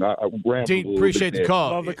think. Dean, appreciate the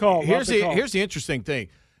call. Love the call. Here's the interesting thing,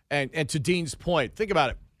 and to Dean's point, think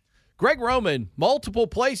about it. Greg Roman, multiple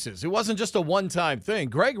places. It wasn't just a one-time thing.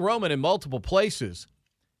 Greg Roman in multiple places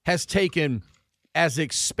has taken as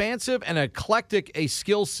expansive and eclectic a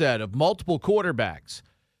skill set of multiple quarterbacks.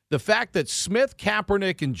 The fact that Smith,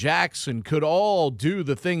 Kaepernick, and Jackson could all do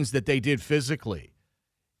the things that they did physically,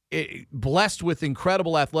 blessed with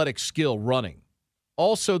incredible athletic skill running.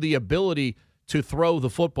 Also the ability to throw the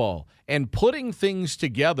football and putting things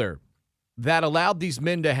together that allowed these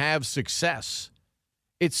men to have success.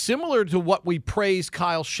 It's similar to what we praise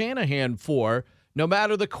Kyle Shanahan for. No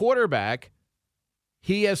matter the quarterback,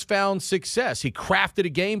 he has found success. He crafted a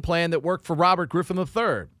game plan that worked for Robert Griffin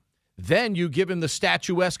III. Then you give him the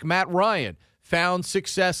statuesque Matt Ryan, found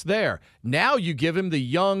success there. Now you give him the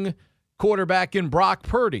young quarterback in Brock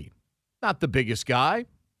Purdy. Not the biggest guy.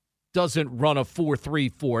 Doesn't run a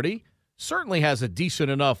 4.3 40. Certainly has a decent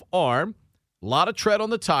enough arm. A lot of tread on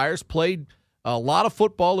the tires. Played a lot of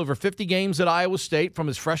football, over 50 games at Iowa State from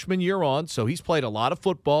his freshman year on. So he's played a lot of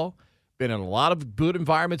football. Been in a lot of good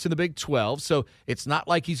environments in the Big 12. So it's not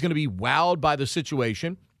like he's going to be wowed by the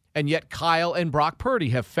situation. And yet Kyle and Brock Purdy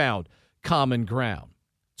have found common ground.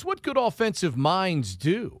 It's what good offensive minds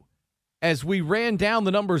do. As we ran down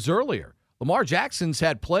the numbers earlier, Lamar Jackson's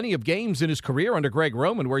had plenty of games in his career under Greg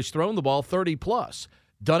Roman where he's thrown the ball 30-plus,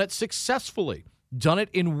 done it successfully, done it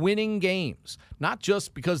in winning games, not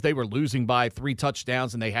just because they were losing by 3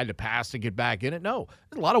 touchdowns and they had to pass to get back in it. No,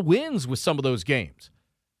 there's a lot of wins with some of those games.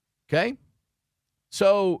 Okay?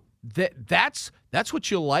 So that's what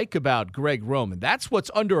you like about Greg Roman. That's what's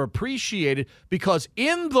underappreciated because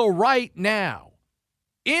in the right now,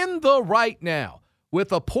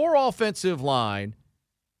 with a poor offensive line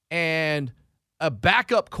and a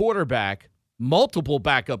backup quarterback, multiple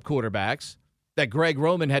backup quarterbacks that Greg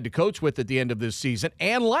Roman had to coach with at the end of this season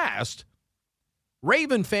and last,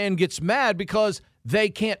 Raven fan gets mad because they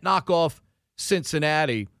can't knock off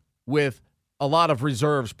Cincinnati with a lot of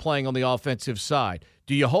reserves playing on the offensive side.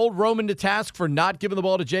 Do you hold Roman to task for not giving the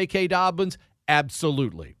ball to J.K. Dobbins?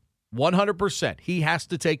 Absolutely. 100%. He has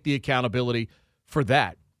to take the accountability for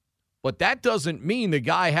that. But that doesn't mean the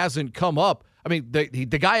guy hasn't come up. I mean, the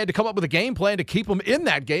guy had to come up with a game plan to keep him in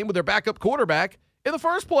that game with their backup quarterback in the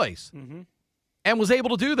first place, and was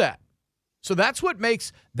able to do that. So that's what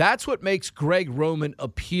makes Greg Roman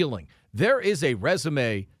appealing. There is a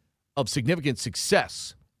resume of significant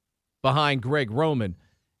success behind Greg Roman,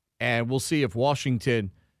 and we'll see if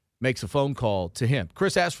Washington makes a phone call to him.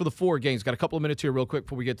 Chris asked for the 4 games. Got a couple of minutes here real quick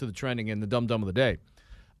before we get to the trending and the dum-dum of the day.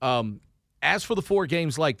 As for the 4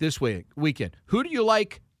 games like this weekend, who do you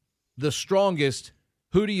like the strongest?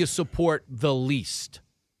 Who do you support the least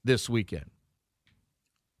this weekend?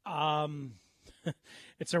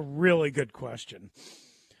 It's a really good question.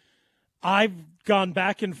 I've gone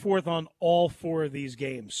back and forth on all 4 of these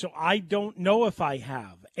games, so I don't know if I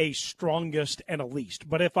have a strongest and a least.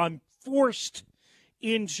 But if I'm forced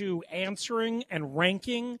into answering and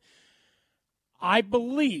ranking, I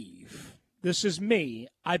believe, this is me,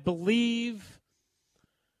 I believe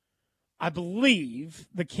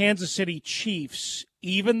the Kansas City Chiefs,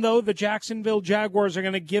 even though the Jacksonville Jaguars are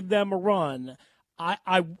going to give them a run,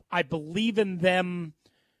 I believe in them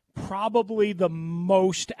probably the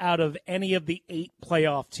most out of any of the 8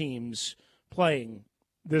 playoff teams playing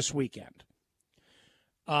this weekend.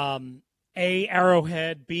 A,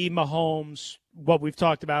 Arrowhead, B, Mahomes, what we've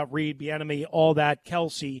talked about, Reed, Bieniemy, all that,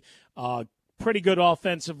 Kelsey, pretty good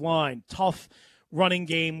offensive line, tough running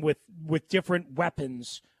game with different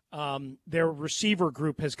weapons. Their receiver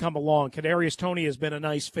group has come along. Kadarius Toney has been a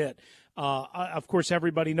nice fit. Of course,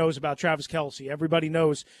 everybody knows about Travis Kelce. Everybody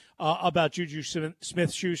knows about Juju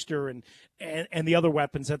Smith-Schuster and the other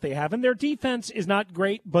weapons that they have. And their defense is not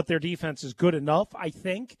great, but their defense is good enough, I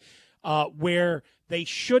think, where they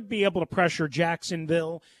should be able to pressure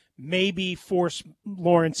Jacksonville, maybe force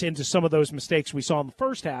Lawrence into some of those mistakes we saw in the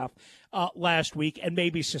first half last week, and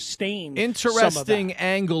maybe sustain Interesting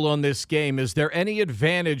angle on this game. Is there any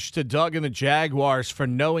advantage to Doug and the Jaguars for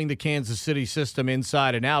knowing the Kansas City system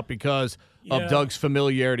inside and out because of Doug's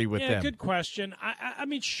familiarity with them? Good question. I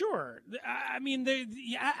mean, sure. I mean,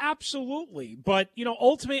 absolutely. But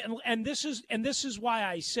ultimately, and this is why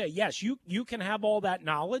I say yes. You can have all that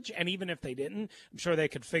knowledge, and even if they didn't, I'm sure they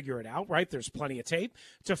could figure it out. Right? There's plenty of tape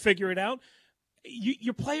to figure it out.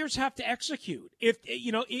 Your players have to execute. If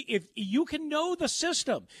you can know the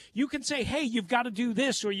system, you can say, hey, you've got to do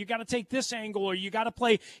this, or you got to take this angle, or you got to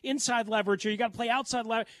play inside leverage, or you got to play outside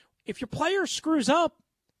leverage. If your player screws up,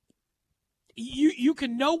 you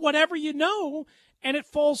can know whatever you know, and it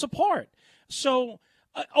falls apart. So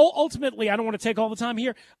ultimately, I don't want to take all the time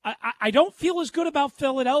here. I don't feel as good about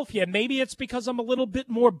Philadelphia. Maybe it's because I'm a little bit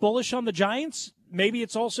more bullish on the Giants. Maybe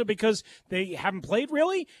it's also because they haven't played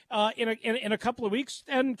really in a couple of weeks,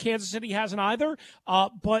 and Kansas City hasn't either.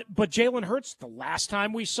 But Jalen Hurts, the last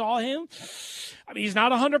time we saw him, I mean, he's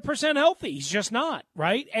not 100% healthy. He's just not,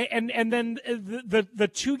 right? And then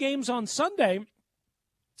the two games on Sunday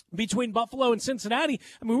between Buffalo and Cincinnati.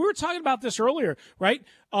 I mean, we were talking about this earlier, right?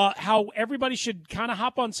 How everybody should kind of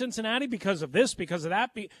hop on Cincinnati because of this, because of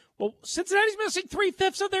that. Well, Cincinnati's missing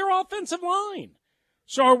 3/5 of their offensive line.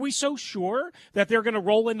 So are we so sure that they're going to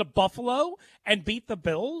roll into Buffalo and beat the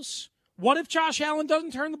Bills? What if Josh Allen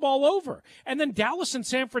doesn't turn the ball over? And then Dallas and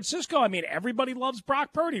San Francisco, I mean, everybody loves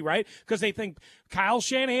Brock Purdy, right? Because they think Kyle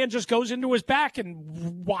Shanahan just goes into his back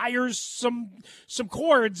and wires some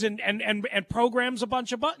cords and programs a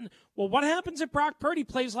bunch of buttons. Well, what happens if Brock Purdy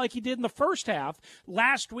plays like he did in the first half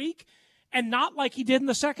last week and not like he did in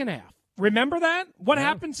the second half? Remember that? What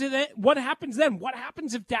happens to that? What happens then? What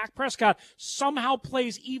happens if Dak Prescott somehow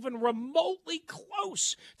plays even remotely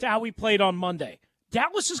close to how he played on Monday?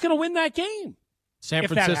 Dallas is going to win that game. San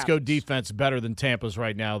Francisco defense better than Tampa's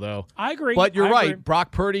right now, though. I agree. But you're right.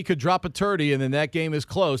 Brock Purdy could drop a 30, and then that game is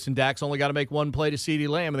close, and Dak's only got to make one play to CeeDee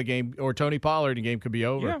Lamb in the game, or Tony Pollard, and the game could be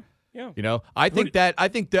over. Yeah. I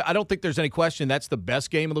don't think there's any question that's the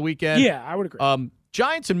best game of the weekend. Yeah, I would agree.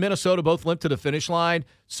 Giants and Minnesota both limped to the finish line.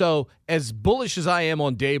 So as bullish as I am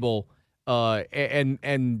on Dable,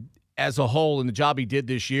 and as a whole in the job he did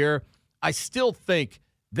this year, I still think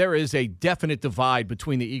there is a definite divide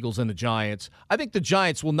between the Eagles and the Giants. I think the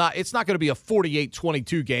Giants will not – it's not going to be a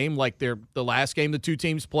 48-22 game like the last game the two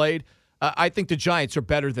teams played. I think the Giants are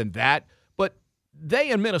better than that. But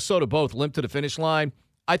they and Minnesota both limped to the finish line.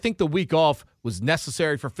 I think the week off was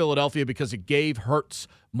necessary for Philadelphia because it gave Hurts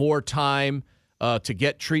more time to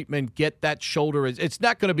get treatment, get that shoulder. It's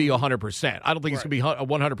not going to be 100%. I don't think it's going to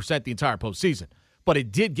be 100% the entire postseason. But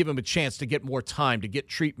it did give him a chance to get more time, to get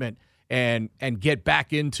treatment, and get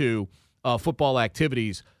back into football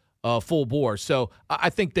activities full bore. So I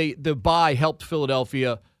think the bye helped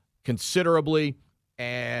Philadelphia considerably,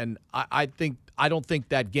 and I don't think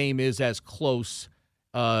that game is as close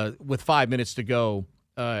with 5 minutes to go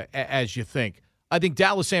as you think. I think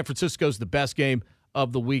Dallas-San Francisco is the best game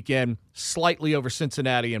of the weekend, slightly over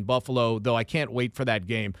Cincinnati and Buffalo, though I can't wait for that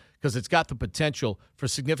game because it's got the potential for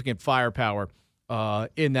significant firepower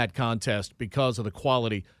in that contest because of the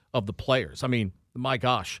quality of the players. I mean, my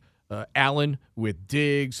gosh, Allen with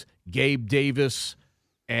Diggs, Gabe Davis,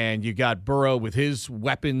 and you got Burrow with his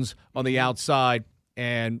weapons on the outside.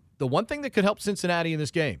 And the one thing that could help Cincinnati in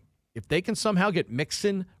this game, if they can somehow get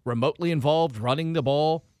Mixon remotely involved running the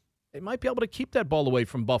ball, they might be able to keep that ball away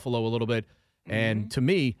from Buffalo a little bit. And to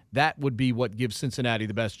me, that would be what gives Cincinnati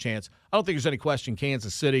the best chance. I don't think there's any question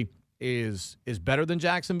Kansas City is better than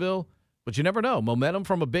Jacksonville, but you never know. Momentum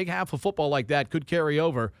from a big half of football like that could carry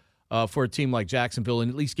over for a team like Jacksonville and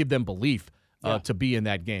at least give them belief to be in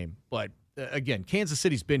that game. But, again, Kansas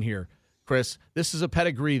City's been here, Chris. This is a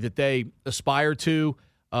pedigree that they aspire to.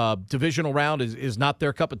 Divisional round is not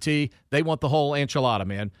their cup of tea. They want the whole enchilada,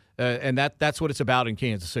 man. And that's what it's about in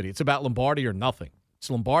Kansas City. It's about Lombardi or nothing. It's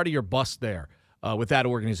Lombardi or bust there with that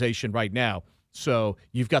organization right now. So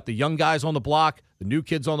you've got the young guys on the block, the new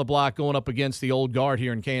kids on the block going up against the old guard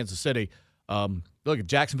here in Kansas City. Look, if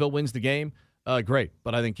Jacksonville wins the game, great.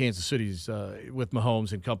 But I think Kansas City's, with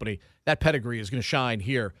Mahomes and company, that pedigree is going to shine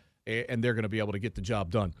here, and they're going to be able to get the job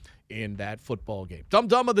done in that football game.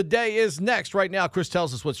 Dum-Dum of the Day is next. Right now, Chris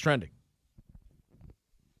tells us what's trending.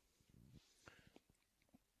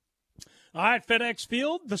 All right, FedEx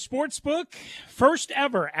Field, the sportsbook, first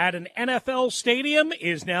ever at an NFL stadium,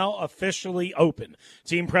 is now officially open.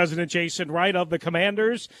 Team President Jason Wright of the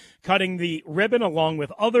Commanders cutting the ribbon along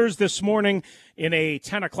with others this morning in a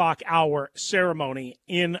 10 o'clock hour ceremony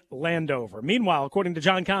in Landover. Meanwhile, according to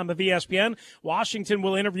John Kahn of ESPN, Washington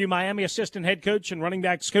will interview Miami assistant head coach and running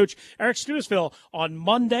backs coach Eric Studesville on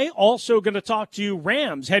Monday. Also going to talk to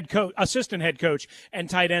Rams assistant head coach and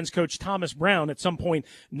tight ends coach Thomas Brown at some point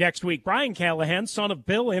next week. Brian Callahan, son of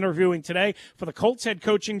Bill, interviewing today for the Colts head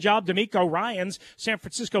coaching job. D'Amico Ryans, San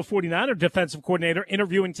Francisco 49er defensive coordinator,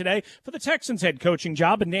 interviewing today for the Texans head coaching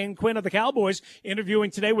job. And Dan Quinn of the Cowboys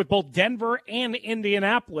interviewing today with both Denver and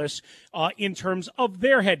Indianapolis in terms of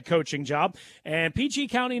their head coaching job. And PG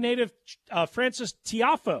County native Francis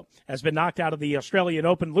Tiafoe has been knocked out of the Australian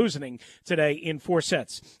Open, losing today in 4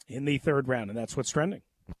 sets in the third round. And that's what's trending.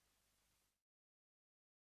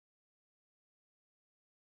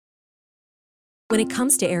 When it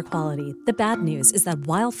comes to air quality, the bad news is that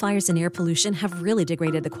wildfires and air pollution have really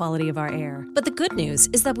degraded the quality of our air. But the good news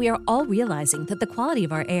is that we are all realizing that the quality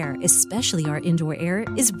of our air, especially our indoor air,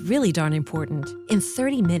 is really darn important. In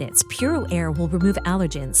 30 minutes, Puro Air will remove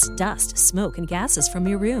allergens, dust, smoke, and gases from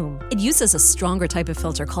your room. It uses a stronger type of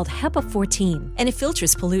filter called HEPA 14, and it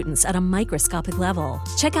filters pollutants at a microscopic level.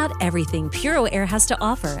 Check out everything Puro Air has to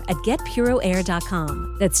offer at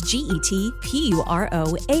getpuroair.com. That's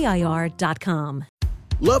GETPUROAIR.com.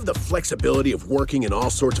 Love the flexibility of working in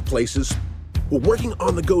all sorts of places? Well, working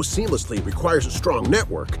on the go seamlessly requires a strong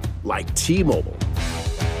network like T-Mobile.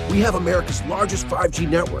 We have America's largest 5G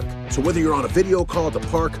network, so whether you're on a video call at the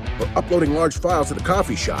park or uploading large files at a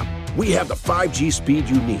coffee shop, we have the 5G speed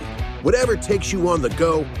you need. Whatever takes you on the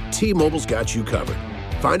go, T-Mobile's got you covered.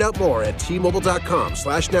 Find out more at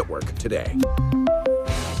T-Mobile.com/network today.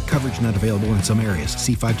 Coverage not available in some areas.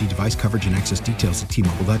 See 5G device coverage and access details at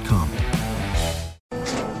T-Mobile.com.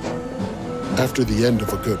 After the end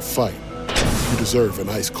of a good fight, you deserve an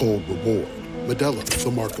ice-cold reward. Modelo is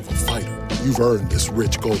the mark of a fighter. You've earned this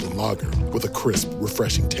rich golden lager with a crisp,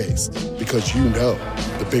 refreshing taste. Because you know,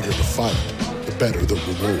 the bigger the fight, the better the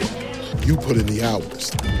reward. You put in the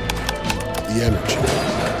hours, the energy,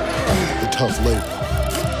 the tough labor.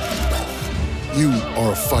 You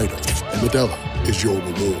are a fighter, and Modelo is your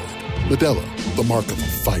reward. Modelo, the mark of a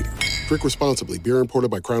fighter. Drink responsibly. Beer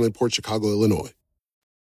imported by Crown Imports, Chicago, Illinois.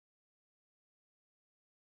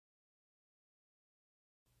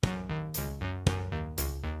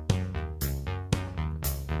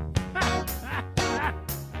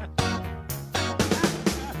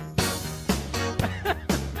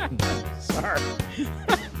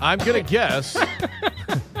 I'm gonna guess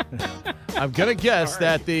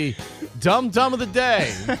that the dumb of the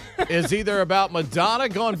day is either about Madonna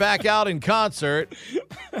going back out in concert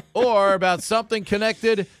or about something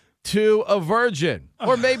connected to a virgin,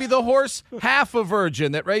 or maybe the horse Half a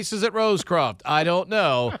Virgin that races at Rosecroft. I don't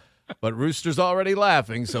know, but Rooster's already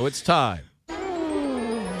laughing, so it's time.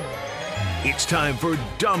 It's time for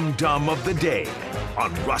Dumb of the Day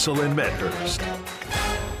on Russell and Medhurst.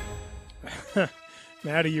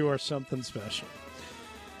 Maddie, you are something special.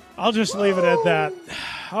 I'll just leave it at that.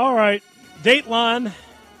 All right. Dateline,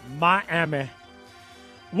 Miami.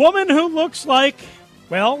 Woman who looks like,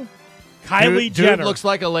 well, Kylie Jenner. Dude looks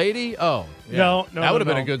like a lady? Oh. Yeah. No. That would have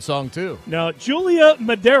been a good song, too. No, Julia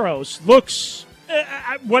Medeiros looks,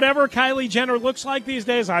 whatever Kylie Jenner looks like these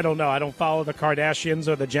days, I don't know. I don't follow the Kardashians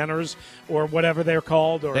or the Jenners or whatever they're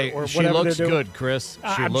called or whatever she looks they're doing. Good, Chris.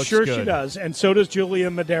 I'm sure she does, and so does Julia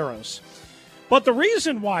Medeiros. But the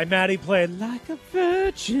reason why Maddie played Like a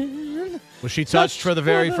Virgin... Was she touched for the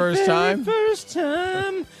very first time?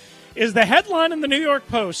 Is the headline in the New York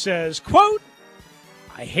Post says, quote,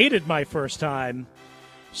 I hated my first time,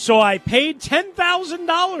 so I paid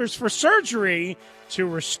 $10,000 for surgery to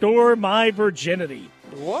restore my virginity.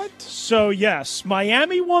 What? So, yes,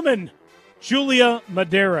 Miami woman Julia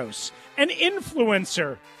Medeiros, an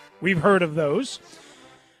influencer. We've heard of those.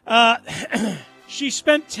 She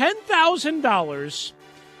spent $10,000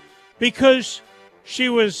 because she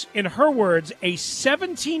was, in her words, a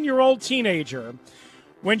 17-year-old teenager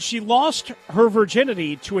when she lost her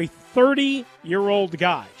virginity to a 30-year-old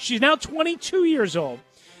guy. She's now 22 years old,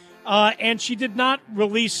 and she did not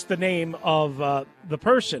release the name of the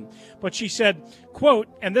person. But she said, quote,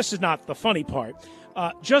 and this is not the funny part,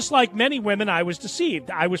 just like many women, I was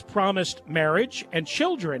deceived. I was promised marriage and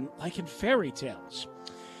children like in fairy tales.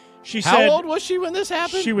 She said, how old was she when this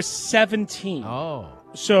happened? She was 17. Oh.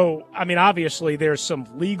 So, I mean, obviously there's some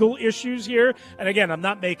legal issues here. And again, I'm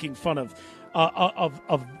not making fun of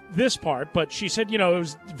of this part, but she said, it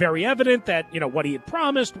was very evident that, what he had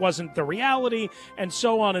promised wasn't the reality, and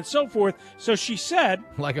so on and so forth. So she said,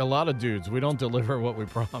 like a lot of dudes, we don't deliver what we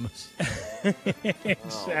promise.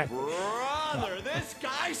 Exactly. Oh, brother, this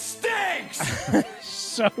guy stinks.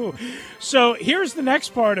 So here's the next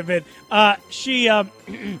part of it. She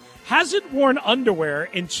hasn't worn underwear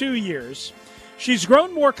in 2 years. She's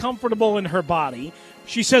grown more comfortable in her body.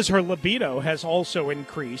 She says her libido has also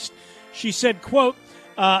increased. She said, quote,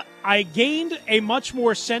 I gained a much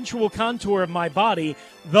more sensual contour of my body.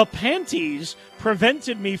 The panties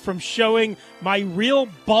prevented me from showing my real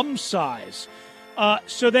bum size.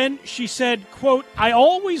 So then she said, quote, I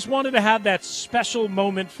always wanted to have that special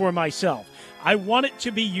moment for myself. I want it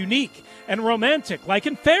to be unique and romantic, like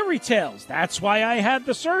in fairy tales. That's why I had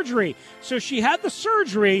the surgery. So she had the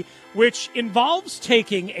surgery, which involves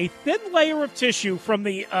taking a thin layer of tissue from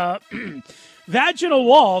the vaginal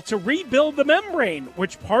wall to rebuild the membrane,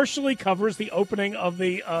 which partially covers the opening of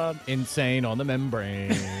the insane on the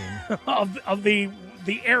membrane of the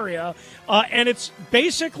area, and it's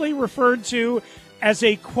basically referred to as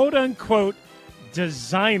a quote-unquote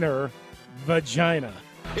designer vagina.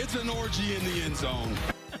 It's an orgy in the end zone.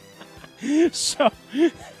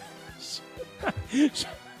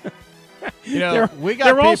 We got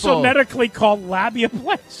they're people also medically called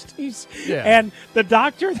labiaplasties. Yeah. And the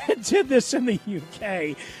doctor that did this in the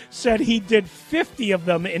UK said he did 50 of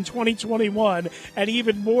them in 2021 and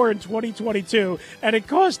even more in 2022, and it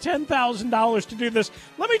cost $10,000 to do this.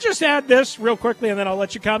 Let me just add this real quickly, and then I'll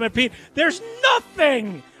let you comment, Pete. There's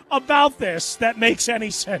nothing about this that makes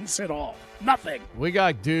any sense at all. Nothing. We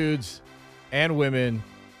got dudes and women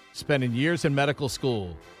spending years in medical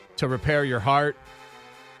school to repair your heart,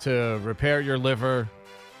 to repair your liver,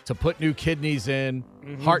 to put new kidneys in,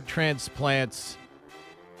 heart transplants.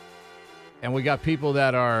 And we got people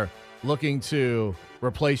that are looking to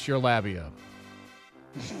replace your labia.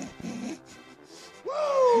 I'm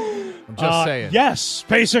just saying. Yes,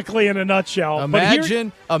 basically in a nutshell.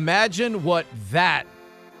 Imagine what that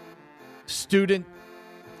student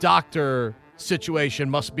doctor situation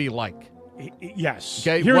must be like. Yes.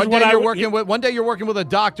 Okay. Here's One day you're working with a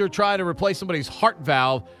doctor trying to replace somebody's heart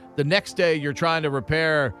valve. The next day you're trying to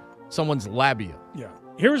repair someone's labia. Yeah.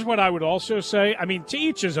 Here's what I would also say. I mean, to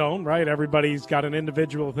each his own, right? Everybody's got an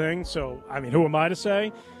individual thing. So, I mean, who am I to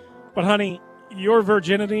say? But, honey, your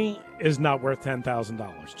virginity is not worth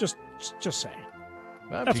 $10,000. Just saying.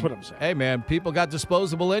 That's what I'm saying. Hey, man, people got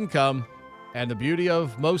disposable income. And the beauty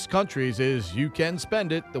of most countries is you can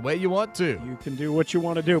spend it the way you want to. You can do what you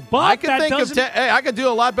want to do. But I could do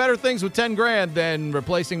a lot better things with $10,000 than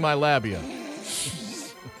replacing my labia.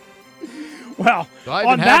 Well, do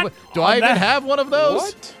I even have one of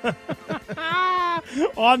those? What?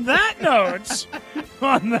 On that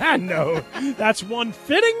note, that's one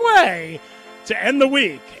fitting way to end the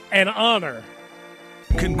week and honor.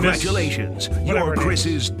 Congratulations, you're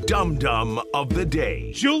Chris's dum-dum of the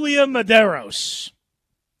day. Julia Medeiros.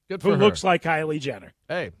 Good for her. Who looks like Kylie Jenner.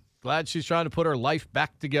 Hey, glad she's trying to put her life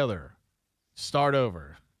back together. Start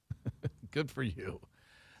over. Good for you.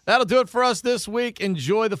 That'll do it for us this week.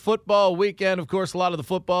 Enjoy the football weekend. Of course, a lot of the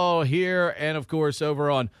football here and, of course,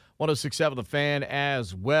 over on 106.7 The Fan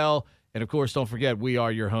as well. And, of course, don't forget, we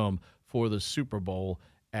are your home for the Super Bowl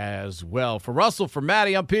as well. For Russell, for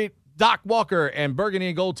Maddie, I'm Pete. Doc Walker and Burgundy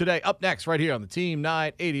and Gold today. Up next right here on the Team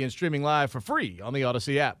 980 and streaming live for free on the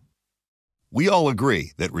Odyssey app. We all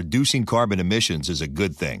agree that reducing carbon emissions is a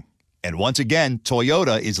good thing. And once again,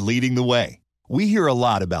 Toyota is leading the way. We hear a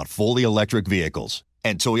lot about fully electric vehicles,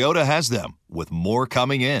 and Toyota has them, with more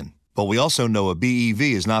coming in. But we also know a BEV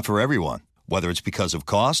is not for everyone, whether it's because of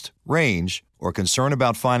cost, range, or concern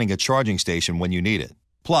about finding a charging station when you need it.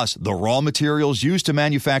 Plus, the raw materials used to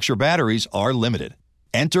manufacture batteries are limited.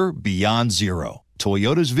 Enter Beyond Zero,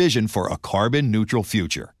 Toyota's vision for a carbon-neutral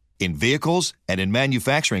future. In vehicles and in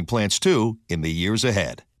manufacturing plants, too, in the years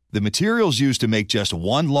ahead. The materials used to make just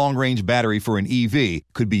one long-range battery for an EV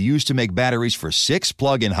could be used to make batteries for 6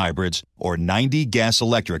 plug-in hybrids or 90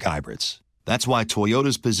 gas-electric hybrids. That's why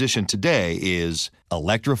Toyota's position today is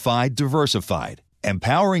electrified, diversified,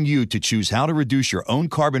 empowering you to choose how to reduce your own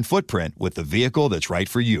carbon footprint with the vehicle that's right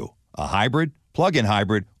for you, a hybrid, plug-in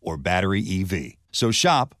hybrid, or battery EV. So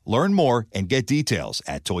shop, learn more, and get details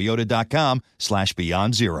at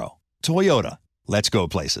toyota.com/beyond0. Toyota, let's go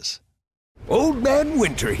places. Old Man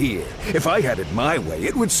Winter here. If I had it my way,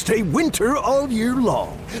 it would stay winter all year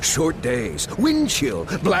long. Short days, wind chill,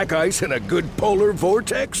 black ice, and a good polar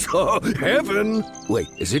vortex. Oh, heaven. Wait,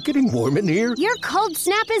 is it getting warm in here? Your cold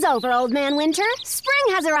snap is over, Old Man Winter.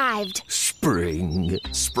 Spring has arrived. Spring.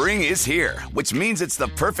 Spring is here, which means it's the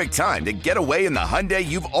perfect time to get away in the Hyundai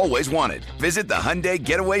you've always wanted. Visit the Hyundai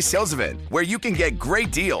Getaway Sales Event, where you can get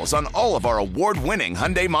great deals on all of our award-winning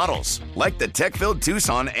Hyundai models, like the tech-filled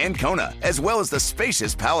Tucson and Kona, as well as the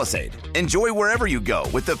spacious Palisade. Enjoy wherever you go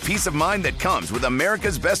with the peace of mind that comes with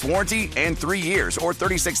America's best warranty and 3 years or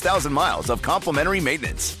 36,000 miles of complimentary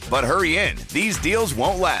maintenance. But hurry in, these deals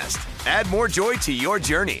won't last. Add more joy to your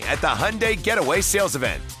journey at the Hyundai Getaway Sales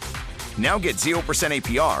Event. Now get 0%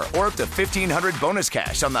 APR or up to $1,500 bonus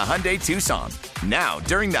cash on the Hyundai Tucson. Now,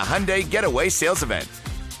 during the Hyundai Getaway Sales Event.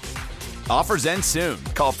 Offers end soon.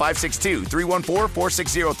 Call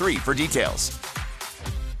 562-314-4603 for details.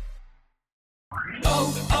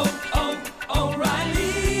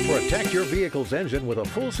 O'Reilly. Protect your vehicle's engine with a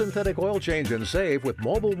full synthetic oil change and save with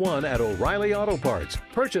Mobil 1 at O'Reilly Auto Parts.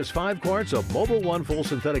 Purchase 5 quarts of Mobil 1 full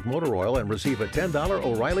synthetic motor oil and receive a $10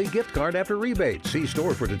 O'Reilly gift card after rebate. See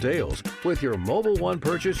store for details. With your Mobil 1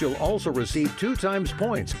 purchase, you'll also receive 2 times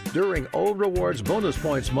points during O Rewards Bonus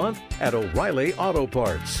Points Month at O'Reilly Auto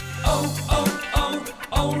Parts.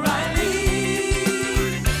 O'Reilly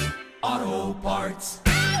Auto Parts.